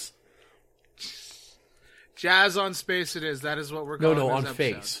face. Jazz on Space it is. That is what we're No, calling no, on this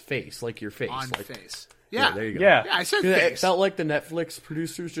face, episode. face, like your face. On like, face. Yeah, Yeah. there you go. Yeah. Yeah, I said It face. felt like the Netflix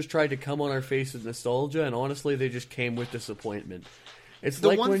producers just tried to come on our face with nostalgia, and honestly, they just came with disappointment. It's The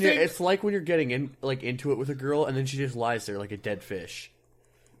like one when thing- it's like when you're getting into it with a girl, and then she just lies there like a dead fish.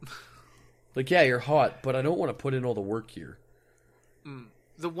 Like, yeah, you're hot, but I don't want to put in all the work here.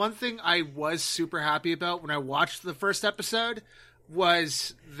 The one thing I was super happy about when I watched the first episode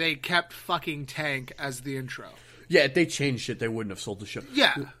was they kept fucking Tank as the intro. Yeah, if they changed it, they wouldn't have sold the show.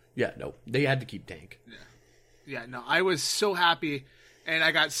 Yeah. Yeah, no, they had to keep Tank. Yeah, no, I was so happy, and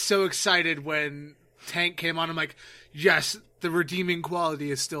I got so excited when Tank came on. I'm like, yes, the redeeming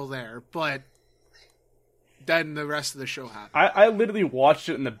quality is still there, but then the rest of the show happened. I literally watched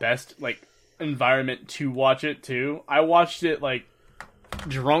it in the best like environment to watch it too. I watched it like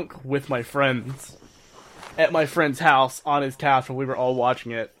drunk with my friends at my friend's house on his couch when we were all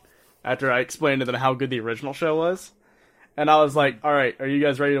watching it after I explained to them how good the original show was. And I was like, all right, are you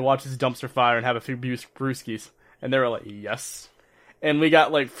guys ready to watch this dumpster fire and have a few brewskis? And they were like, yes. And we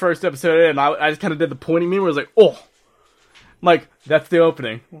got like first episode in, and I just kind of did the pointing meme where I was like, oh. I'm like, that's the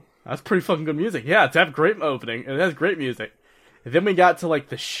opening. That's pretty fucking good music. Yeah, it's a great opening, and it has great music. And then we got to like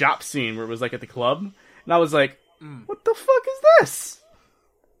the shop scene where it was like at the club, and I was like, what the fuck is this?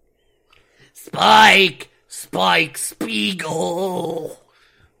 Spike Spiegel.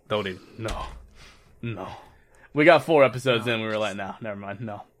 Don't even. No. We got 4 episodes in, we were like, no, never mind.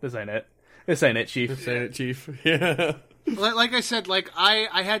 No, this ain't it. This ain't it, Chief. Say it, Chief. Yeah. Like I said, like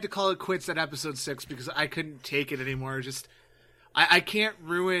I had to call it quits at episode 6 because I couldn't take it anymore. Just I can't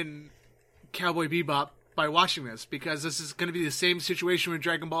ruin Cowboy Bebop by watching this because this is going to be the same situation with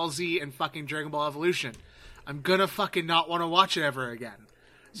Dragon Ball Z and fucking Dragon Ball Evolution. I'm gonna fucking not want to watch it ever again.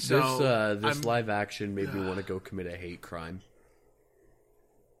 So This live action made me want to go commit a hate crime.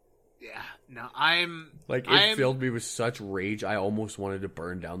 yeah, no, I'm Filled me with such rage, I almost wanted to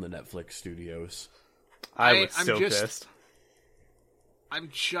burn down the Netflix studios. I was I'm so just- pissed. I'm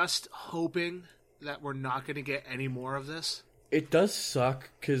just hoping that we're not going to get any more of this. It does suck,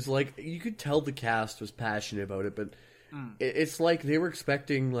 because, like, you could tell the cast was passionate about it, but it's like they were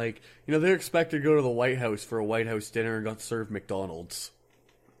expecting, like, they were expecting to go to the White House for a White House dinner and got served McDonald's.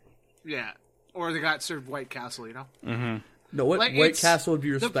 Yeah, or they got served White Castle, you know. No, what Like, White it's- Castle would be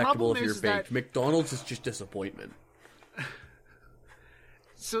the respectable problem if you're is that- baked. McDonald's is just disappointment.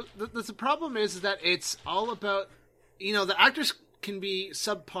 So the problem is that it's all about, the actors can be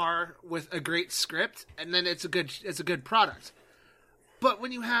subpar with a great script, and then it's a good product. But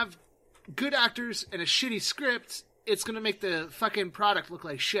when you have good actors and a shitty script, it's going to make the fucking product look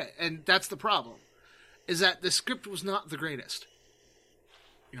like shit, and that's the problem. Is that the script was not the greatest.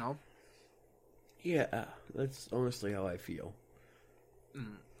 Yeah, that's honestly how I feel.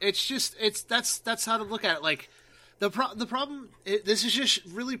 It's just that's how to look at it. Like the problem. This is just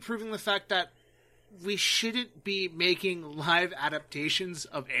really proving the fact that we shouldn't be making live adaptations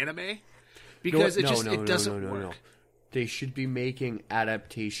of anime because No, it doesn't work. No. They should be making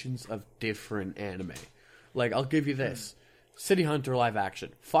adaptations of different anime. Like, I'll give you this. City Hunter live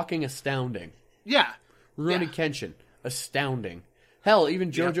action. Fucking astounding. Yeah. Rurouni Yeah. Kenshin. Astounding. Hell,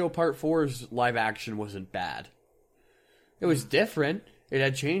 even JoJo Part 4's live action wasn't bad. It was different. It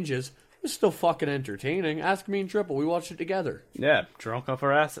had changes. It was still fucking entertaining. Ask me and Triple. We watched it together. Yeah, drunk off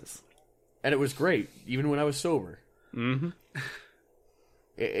our asses. And it was great, even when I was sober. Mm-hmm.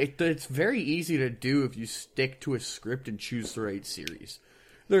 It's very easy to do if you stick to a script and choose the right series.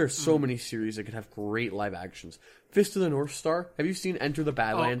 There are so many series that could have great live actions. Fist of the North Star. Have you seen Enter the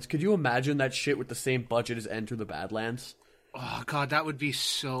Badlands? Could you imagine that shit with the same budget as Enter the Badlands? Oh god, that would be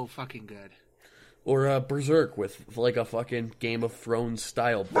so fucking good. Or Berserk with like a fucking Game of Thrones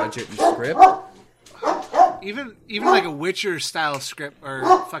style budget and script. Even like a Witcher style script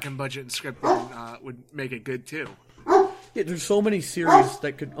or fucking budget and script would make it good too. Yeah, there's so many series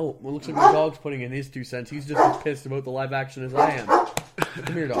that could... Oh, well, looks like my dog's putting in his 2 cents. He's just as pissed about the live action as I am.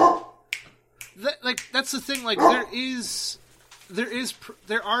 Come here, dog. That's the thing. Like,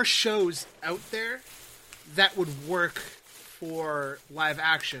 there are shows out there that would work for live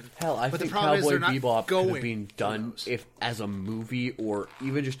action. Hell, I but think the problem is Cowboy they're not Bebop could have going been for done those. if as a movie or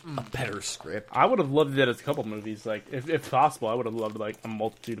even just a better script. I would have loved it as a couple movies. Like, if possible, I would have loved like a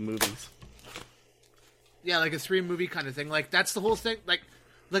multitude of movies. Yeah, like a 3-movie kind of thing. Like, that's the whole thing. Like,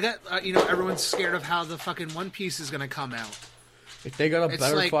 look at everyone's scared of how the fucking One Piece is gonna come out. If they got a It's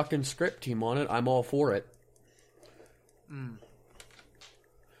better like- fucking script team on it, I'm all for it.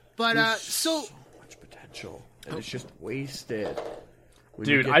 But There's so much potential, and it's just wasted. When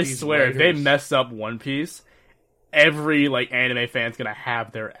Dude, you get I these swear, if they writers- mess up One Piece, every like anime fan's gonna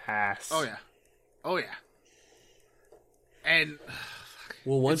have their ass. oh yeah, and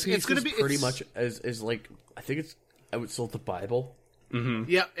Well, One it's Piece gonna is be- pretty it's- much as like I think it's outsold the Bible.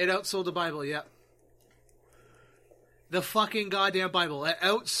 yeah, it outsold the Bible. Yeah, the fucking goddamn Bible. It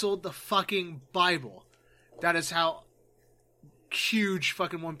outsold the fucking Bible. That is how huge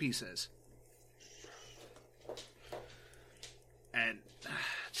fucking One Piece is. And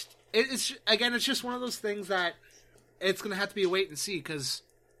it's just one of those things that it's gonna have to be a wait and see, because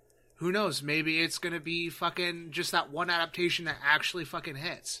who knows? Maybe it's gonna be fucking just that one adaptation that actually fucking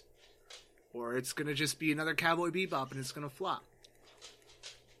hits, or it's gonna just be another Cowboy Bebop and it's gonna flop.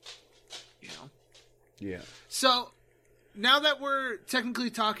 You know. Yeah. So now that we're technically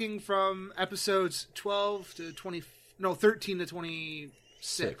talking from episodes 12 to 13 to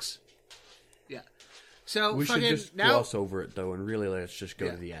 26. Yeah. So We should fucking just now. gloss over it though, and really let's just go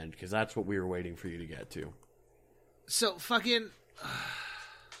Yeah. to the end because that's what we were waiting for you to get to. So fucking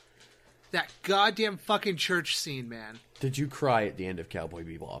that goddamn fucking church scene, man. Did you cry at the end of Cowboy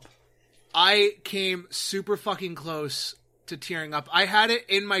Bebop? I came super fucking close to tearing up. I had it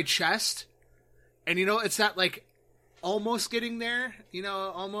in my chest, and it's that like almost getting there,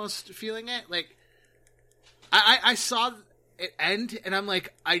 almost feeling it. Like I saw it end, and I'm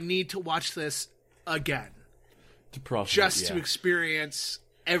like, I need to watch this again, To process, just yeah. to experience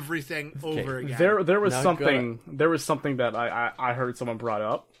everything over again. There was Now something that I heard someone brought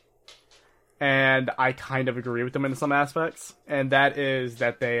up, and I kind of agree with them in some aspects, and that is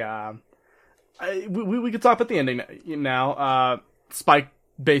that they we could talk about the ending now. Spike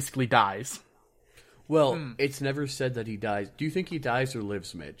basically dies. Well, it's never said that he dies. Do you think he dies or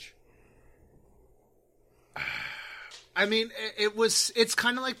lives, Mitch? I mean, it's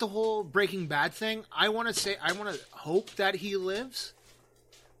kind of like the whole Breaking Bad thing. I want to hope that he lives,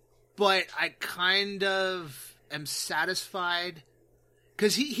 but I kind of am satisfied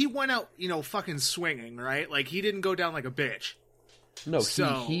because he went out, fucking swinging, right? Like, he didn't go down like a bitch. No,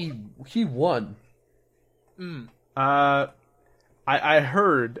 So- he won. I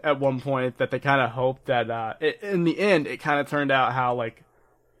heard at one point that they kind of hoped that in the end it kind of turned out how like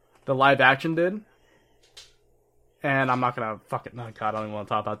the live action did. And I'm not gonna fucking... Oh God, I don't even want to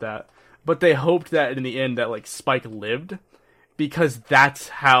talk about that. But they hoped that in the end that, like, Spike lived. Because that's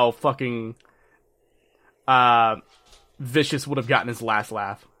how fucking... Vicious would have gotten his last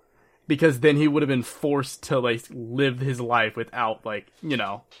laugh. Because then he would have been forced to, like, live his life without, like,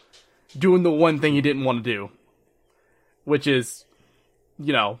 doing the one thing he didn't want to do. Which is,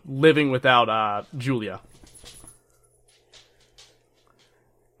 living without, Julia.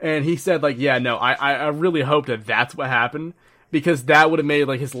 And he said, like, yeah, no, I really hope that that's what happened. Because that would have made,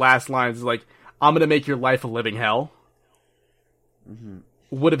 like, his last lines, like, I'm gonna make your life a living hell. Mm-hmm.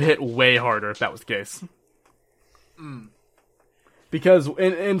 Would have hit way harder if that was the case. Because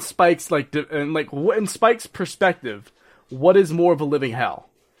in Spike's, like, in Spike's perspective, what is more of a living hell?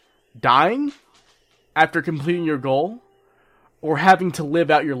 Dying after completing your goal? or having to live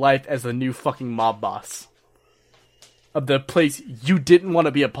out your life as the new fucking mob boss of the place you didn't want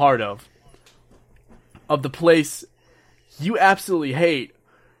to be a part of the place you absolutely hate,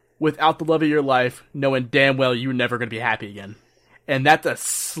 without the love of your life, knowing damn well you're never going to be happy again. And that's a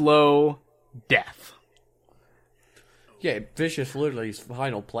slow death. Yeah, Vicious literally's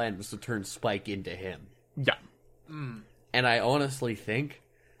final plan was to turn Spike into him. Yeah. And I honestly think...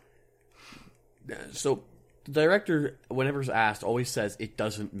 So, the director, whenever asked, always says it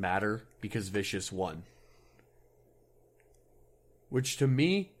doesn't matter because Vicious won. Which, to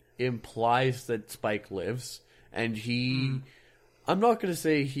me, implies that Spike lives, and he... I'm not going to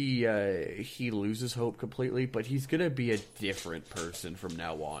say he loses hope completely, but he's going to be a different person from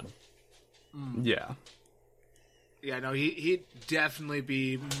now on. Yeah. Yeah, no, he'd definitely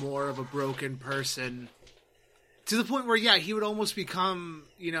be more of a broken person. To the point where, yeah, he would almost become,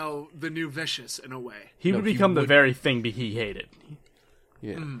 the new Vicious in a way. He would become the very thing that he hated.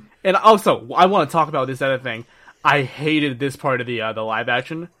 Yeah. And also, I want to talk about this other thing. I hated this part of the live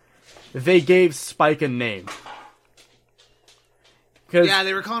action. They gave Spike a name. Yeah,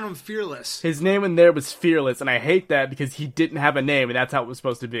 they were calling him Fearless. His name in there was Fearless, and I hate that because he didn't have a name, and that's how it was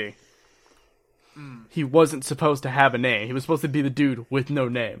supposed to be. He wasn't supposed to have a name. He was supposed to be the dude with no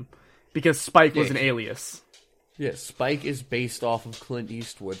name. Because Spike was an alias. Yeah, Spike is based off of Clint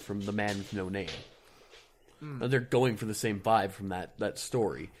Eastwood from The Man with No Name. They're going for the same vibe from that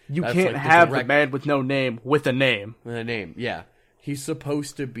story. That's can't have the man with no name with a name. With a name, yeah. He's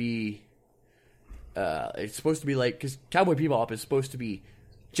supposed to be... it's supposed to be like... Because Cowboy Bebop is supposed to be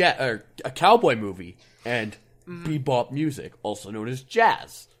a cowboy movie and bebop music, also known as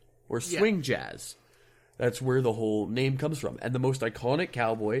jazz. Or swing jazz. That's where the whole name comes from. And the most iconic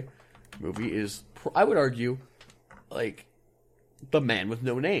cowboy movie is, I would argue, like, The Man with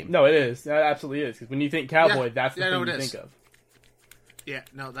No Name. No, it is. It absolutely is. Because when you think cowboy, that's the thing you think of. Yeah,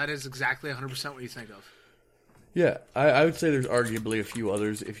 no, that is exactly 100% what you think of. Yeah, I would say there's arguably a few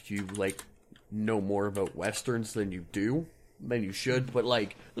others if you, like, know more about Westerns than you do. Then you should. But,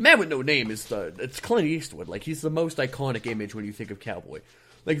 like, The Man with No Name it's Clint Eastwood. Like, he's the most iconic image when you think of cowboy.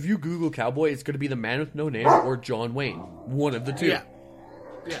 Like, if you Google cowboy, it's going to be The Man with No Name or John Wayne. One of the two.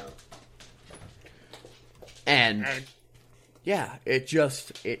 Yeah. And yeah,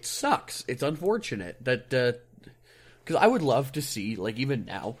 it sucks. It's unfortunate that, because I would love to see, like, even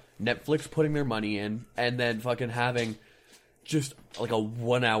now, Netflix putting their money in and then fucking having just, like, a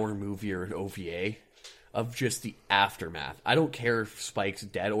 1 hour movie or an OVA of just the aftermath. I don't care if Spike's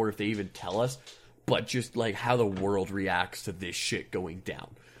dead or if they even tell us, but just, like, how the world reacts to this shit going down.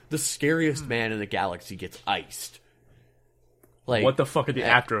 The scariest man in the galaxy gets iced. Like, what the fuck are the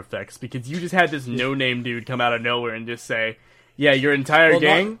after effects? Because you just had this no-name dude come out of nowhere and just say, yeah, your entire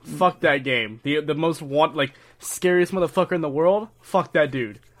gang, fuck that game. The most scariest motherfucker in the world, fuck that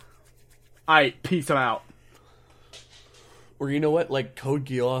dude. Aight, peace, I'm out. Or you know what, like Code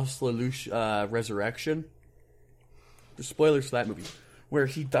Geass Lelouch Resurrection? There's spoilers for that movie. Where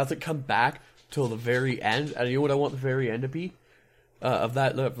he doesn't come back till the very end, and you know what I want the very end to be? Of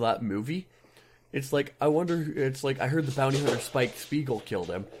that movie? It's like, I heard the bounty hunter Spike Spiegel killed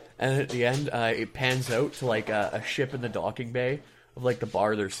him, and at the end, it pans out to, like, a ship in the docking bay of, like, the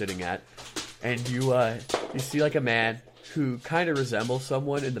bar they're sitting at, and you see, like, a man who kind of resembles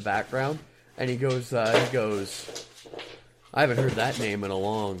someone in the background, and he goes, I haven't heard that name in a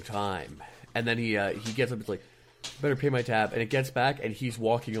long time, and then he gets up, it's like, better pay my tab, and it gets back, and he's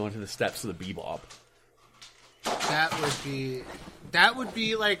walking onto the steps of the Bebop. That would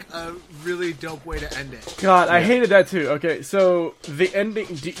be like a really dope way to end it. God, I hated that too. Okay, so the ending.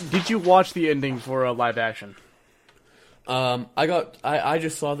 Did you watch the ending for live action? I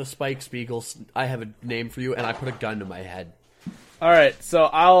just saw the Spike Spiegel. I have a name for you, and I put a gun to my head. All right, so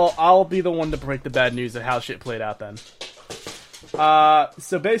I'll be the one to break the bad news of how shit played out then.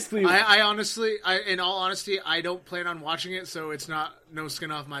 So basically, I honestly, in all honesty, I don't plan on watching it, so it's no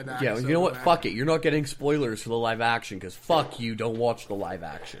skin off my back. Yeah, so you know what? Fuck it. You're not getting spoilers for the live action, because fuck you, don't watch the live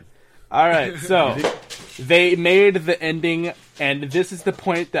action. Alright, so, they made the ending, and this is the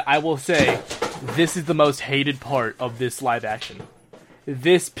point that I will say, this is the most hated part of this live action.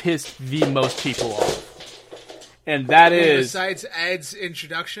 This pissed the most people off. And that is... Besides Ed's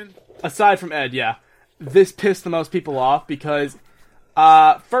introduction? Aside from Ed, yeah. This pissed the most people off because,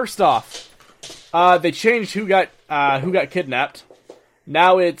 first off, they changed who got kidnapped.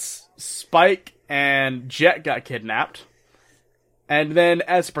 Now it's Spike and Jet got kidnapped. And then,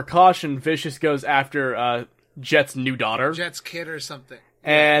 as a precaution, Vicious goes after Jet's new daughter. Jet's kid or something.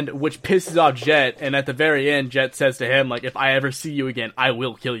 And which pisses off Jet, and at the very end, Jet says to him, like, if I ever see you again, I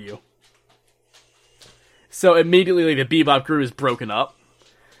will kill you. So immediately the Bebop crew is broken up.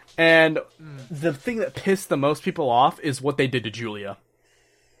 And the thing that pissed the most people off is what they did to Julia.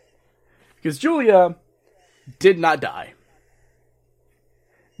 Because Julia did not die.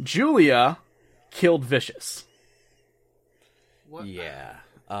 Julia killed Vicious. What? Yeah.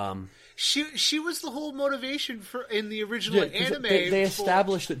 She was the whole motivation for in the original anime. They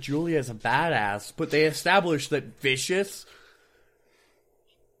established that Julia is a badass, but they established that Vicious,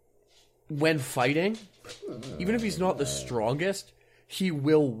 when fighting, even if he's not the strongest, he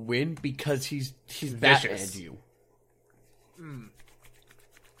will win because he's Batman you.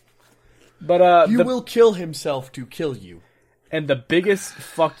 But You will kill himself to kill you. And the biggest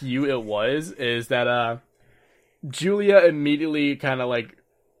fuck you is that Julia immediately kind of like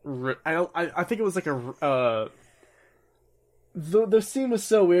I think it was like the scene was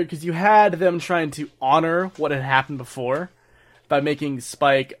so weird because you had them trying to honor what had happened before by making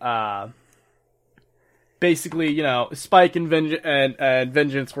Spike basically, you know, Spike and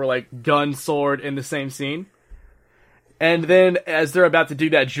Vengeance were like gun sword in the same scene. And then as they're about to do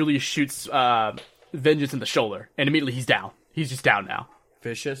that, Julia shoots Vengeance in the shoulder and immediately he's down. He's just down now.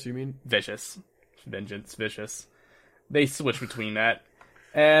 Vicious, you mean? Vicious. Vengeance, Vicious. They switch between that.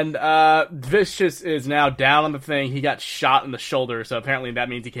 And Vicious is now down on the thing. He got shot in the shoulder, so apparently that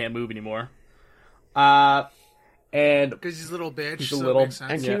means he can't move anymore. And because he's a little bitch. He's a so little- it makes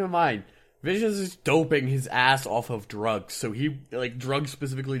sense. And keep in mind, Vicious is doping his ass off of drugs, so drugs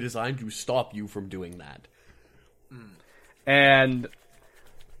specifically designed to stop you from doing that. And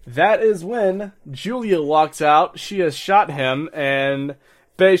that is when Julia walks out. She has shot him, and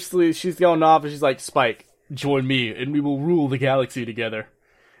basically she's going off, and she's like, Spike, join me, and we will rule the galaxy together.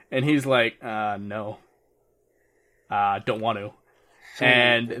 And he's like, no. Don't want to.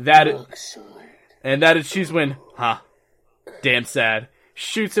 And that is she's when, damn sad.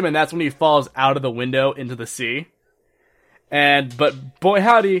 Shoots him, and that's when he falls out of the window into the sea. But boy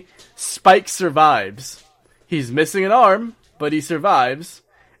howdy, Spike survives. He's missing an arm, but he survives.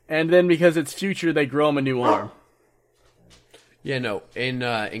 And then because it's future, they grow him a new arm. Yeah, no. In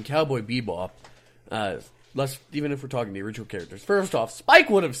Cowboy Bebop, even if we're talking the original characters, first off, Spike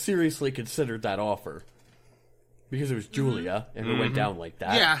would have seriously considered that offer because it was Julia, and it went down like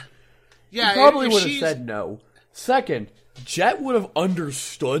that. Yeah. He probably if would have she's- said no. Second, Jet would have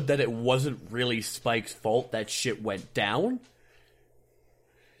understood that it wasn't really Spike's fault that shit went down,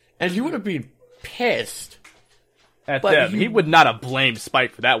 and he would have been pissed. At But them. He would not have blamed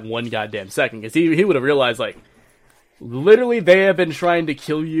Spike for that one goddamn second, because he would have realized, like, literally they have been trying to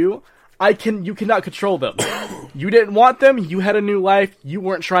kill you. You cannot control them. You didn't want them, you had a new life, you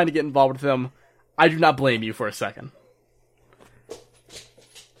weren't trying to get involved with them. I do not blame you for a second.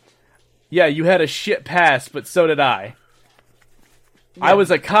 Yeah, you had a shit past, but so did I. I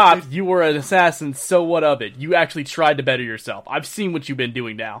was a cop, you were an assassin, so what of it? You actually tried to better yourself. I've seen what you've been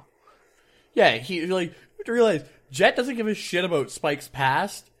doing now. Yeah, you have to realize, Jet doesn't give a shit about Spike's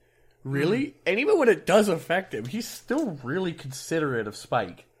past, really, and even when it does affect him, he's still really considerate of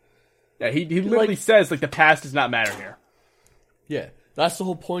Spike. Yeah, he literally says, like, the past does not matter here. Yeah, that's the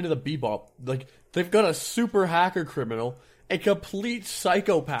whole point of the Bebop. Like, they've got a super hacker criminal, a complete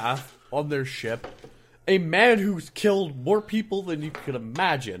psychopath on their ship, a man who's killed more people than you could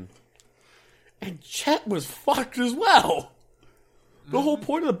imagine, and Jet was fucked as well. The whole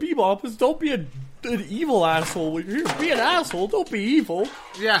point of the Bebop is don't be an evil asshole. When you're here, be an asshole, don't be evil.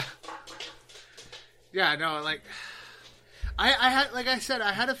 Yeah. Yeah, no, like I had, like I said,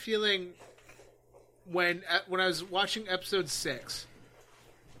 I had a feeling when I was watching episode 6,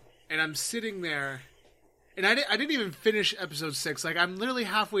 and I'm sitting there, and I didn't even finish episode 6. Like, I'm literally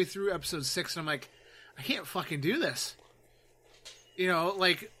halfway through episode 6, and I'm like, I can't fucking do this. You know,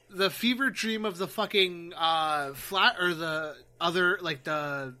 like the fever dream of the fucking flat or the other, like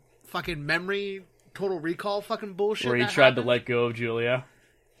the fucking memory total recall fucking bullshit. Where he that tried happened. to let go of Julia.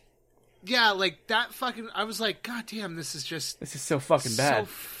 Yeah, like that fucking. I was like, God damn, this is just This is so fucking bad.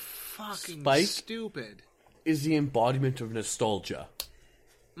 so fucking Spike? stupid. Is the embodiment of nostalgia.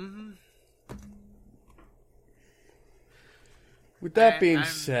 With that being I'm-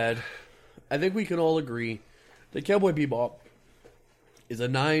 said, I think we can all agree that Cowboy Bebop is a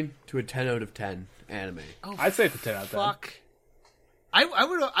 9 to a 10 out of 10 anime. Oh, I'd say it's a 10 out of 10. fuck.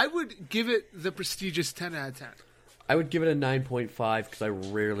 I would give it the prestigious 10 out of 10. I would give it a 9.5 because I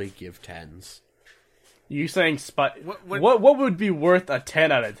rarely give 10s. You saying Spike? What- What would be worth a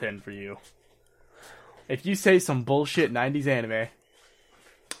 10 out of 10 for you? If you say some bullshit 90s anime.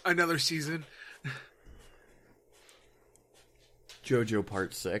 Another season. JoJo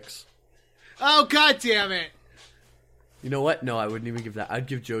Part 6. Oh, God damn it. You know what? No, I wouldn't even give that. I'd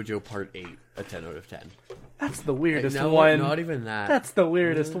give JoJo Part 8 a 10 out of 10. That's the weirdest No, one. not even that. That's the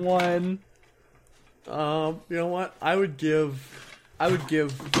weirdest one. You know what? I don't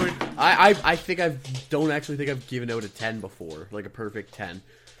actually think I've given out a 10 before, like a perfect 10.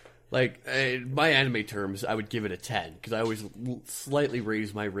 Like, my anime terms, I would give it a 10, because I always slightly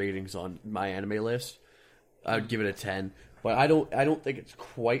raise my ratings on my anime list. I would give it a 10, but I don't think it's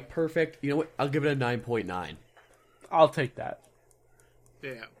quite perfect. You know what? I'll give it a 9.9. I'll take that.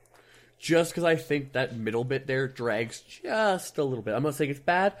 Yeah. Just because I think that middle bit there drags just a little bit. I'm not saying it's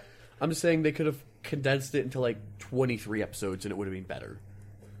bad. I'm just saying they could have condensed it into like 23 episodes and it would have been better.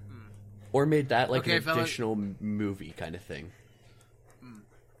 Or made that like an additional movie kind of thing.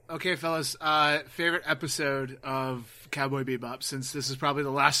 Okay, fellas, favorite episode of Cowboy Bebop, since this is probably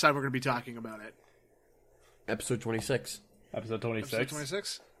the last time we're going to be talking about it. Episode 26. Episode 26. Episode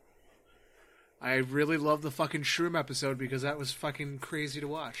 26? I really love the fucking Shroom episode because that was fucking crazy to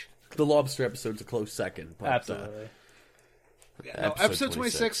watch. The lobster episode's a close second. But, Absolutely. Yeah, no, episode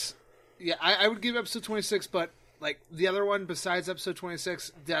 26, yeah, I would give episode 26, but like the other one besides episode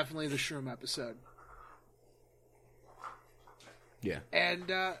 26, definitely the Shroom episode. Yeah.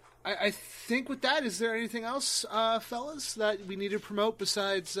 And I think with that, is there anything else, fellas, that we need to promote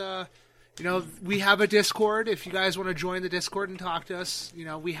besides, we have a Discord. If you guys want to join the Discord and talk to us,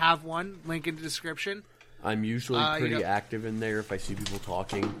 we have one. Link in the description. I'm usually pretty active in there. If I see people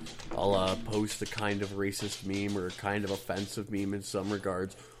talking, I'll post a kind of racist meme or a kind of offensive meme in some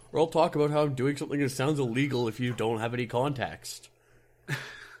regards. Or I'll talk about how I'm doing something that sounds illegal if you don't have any context.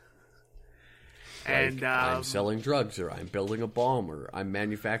 And I'm selling drugs, or I'm building a bomb, or I'm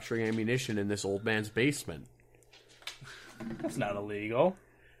manufacturing ammunition in this old man's basement. That's not illegal.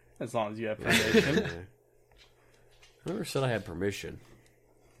 As long as you have permission. I never said I had permission.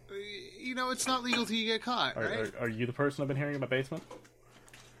 it's not legal till you get caught, right? Are you the person I've been hearing in my basement?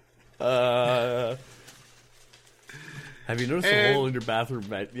 Have you noticed a hole in your bathroom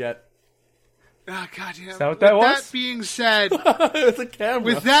vent yet? Oh, goddamn. Is that what that was? With that being said, It's a camera.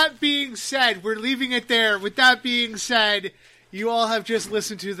 With that being said, we're leaving it there. With that being said, you all have just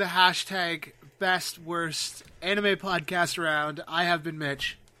listened to the hashtag best worst anime podcast around. I have been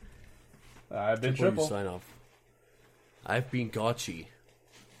Mitch. I've been Before you Triple. sign off, I've been Gotchi.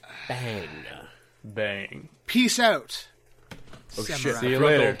 Bang. Bang. Peace out. Oh Samurai. shit! See you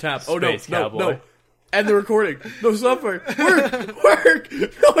Front later, door tap. Space No! Cowboy. End the recording. No software. Work. No,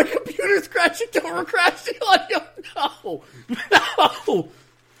 my computer's crashing. We're crashing audio. No.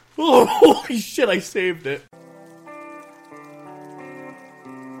 Oh, holy shit! I saved it.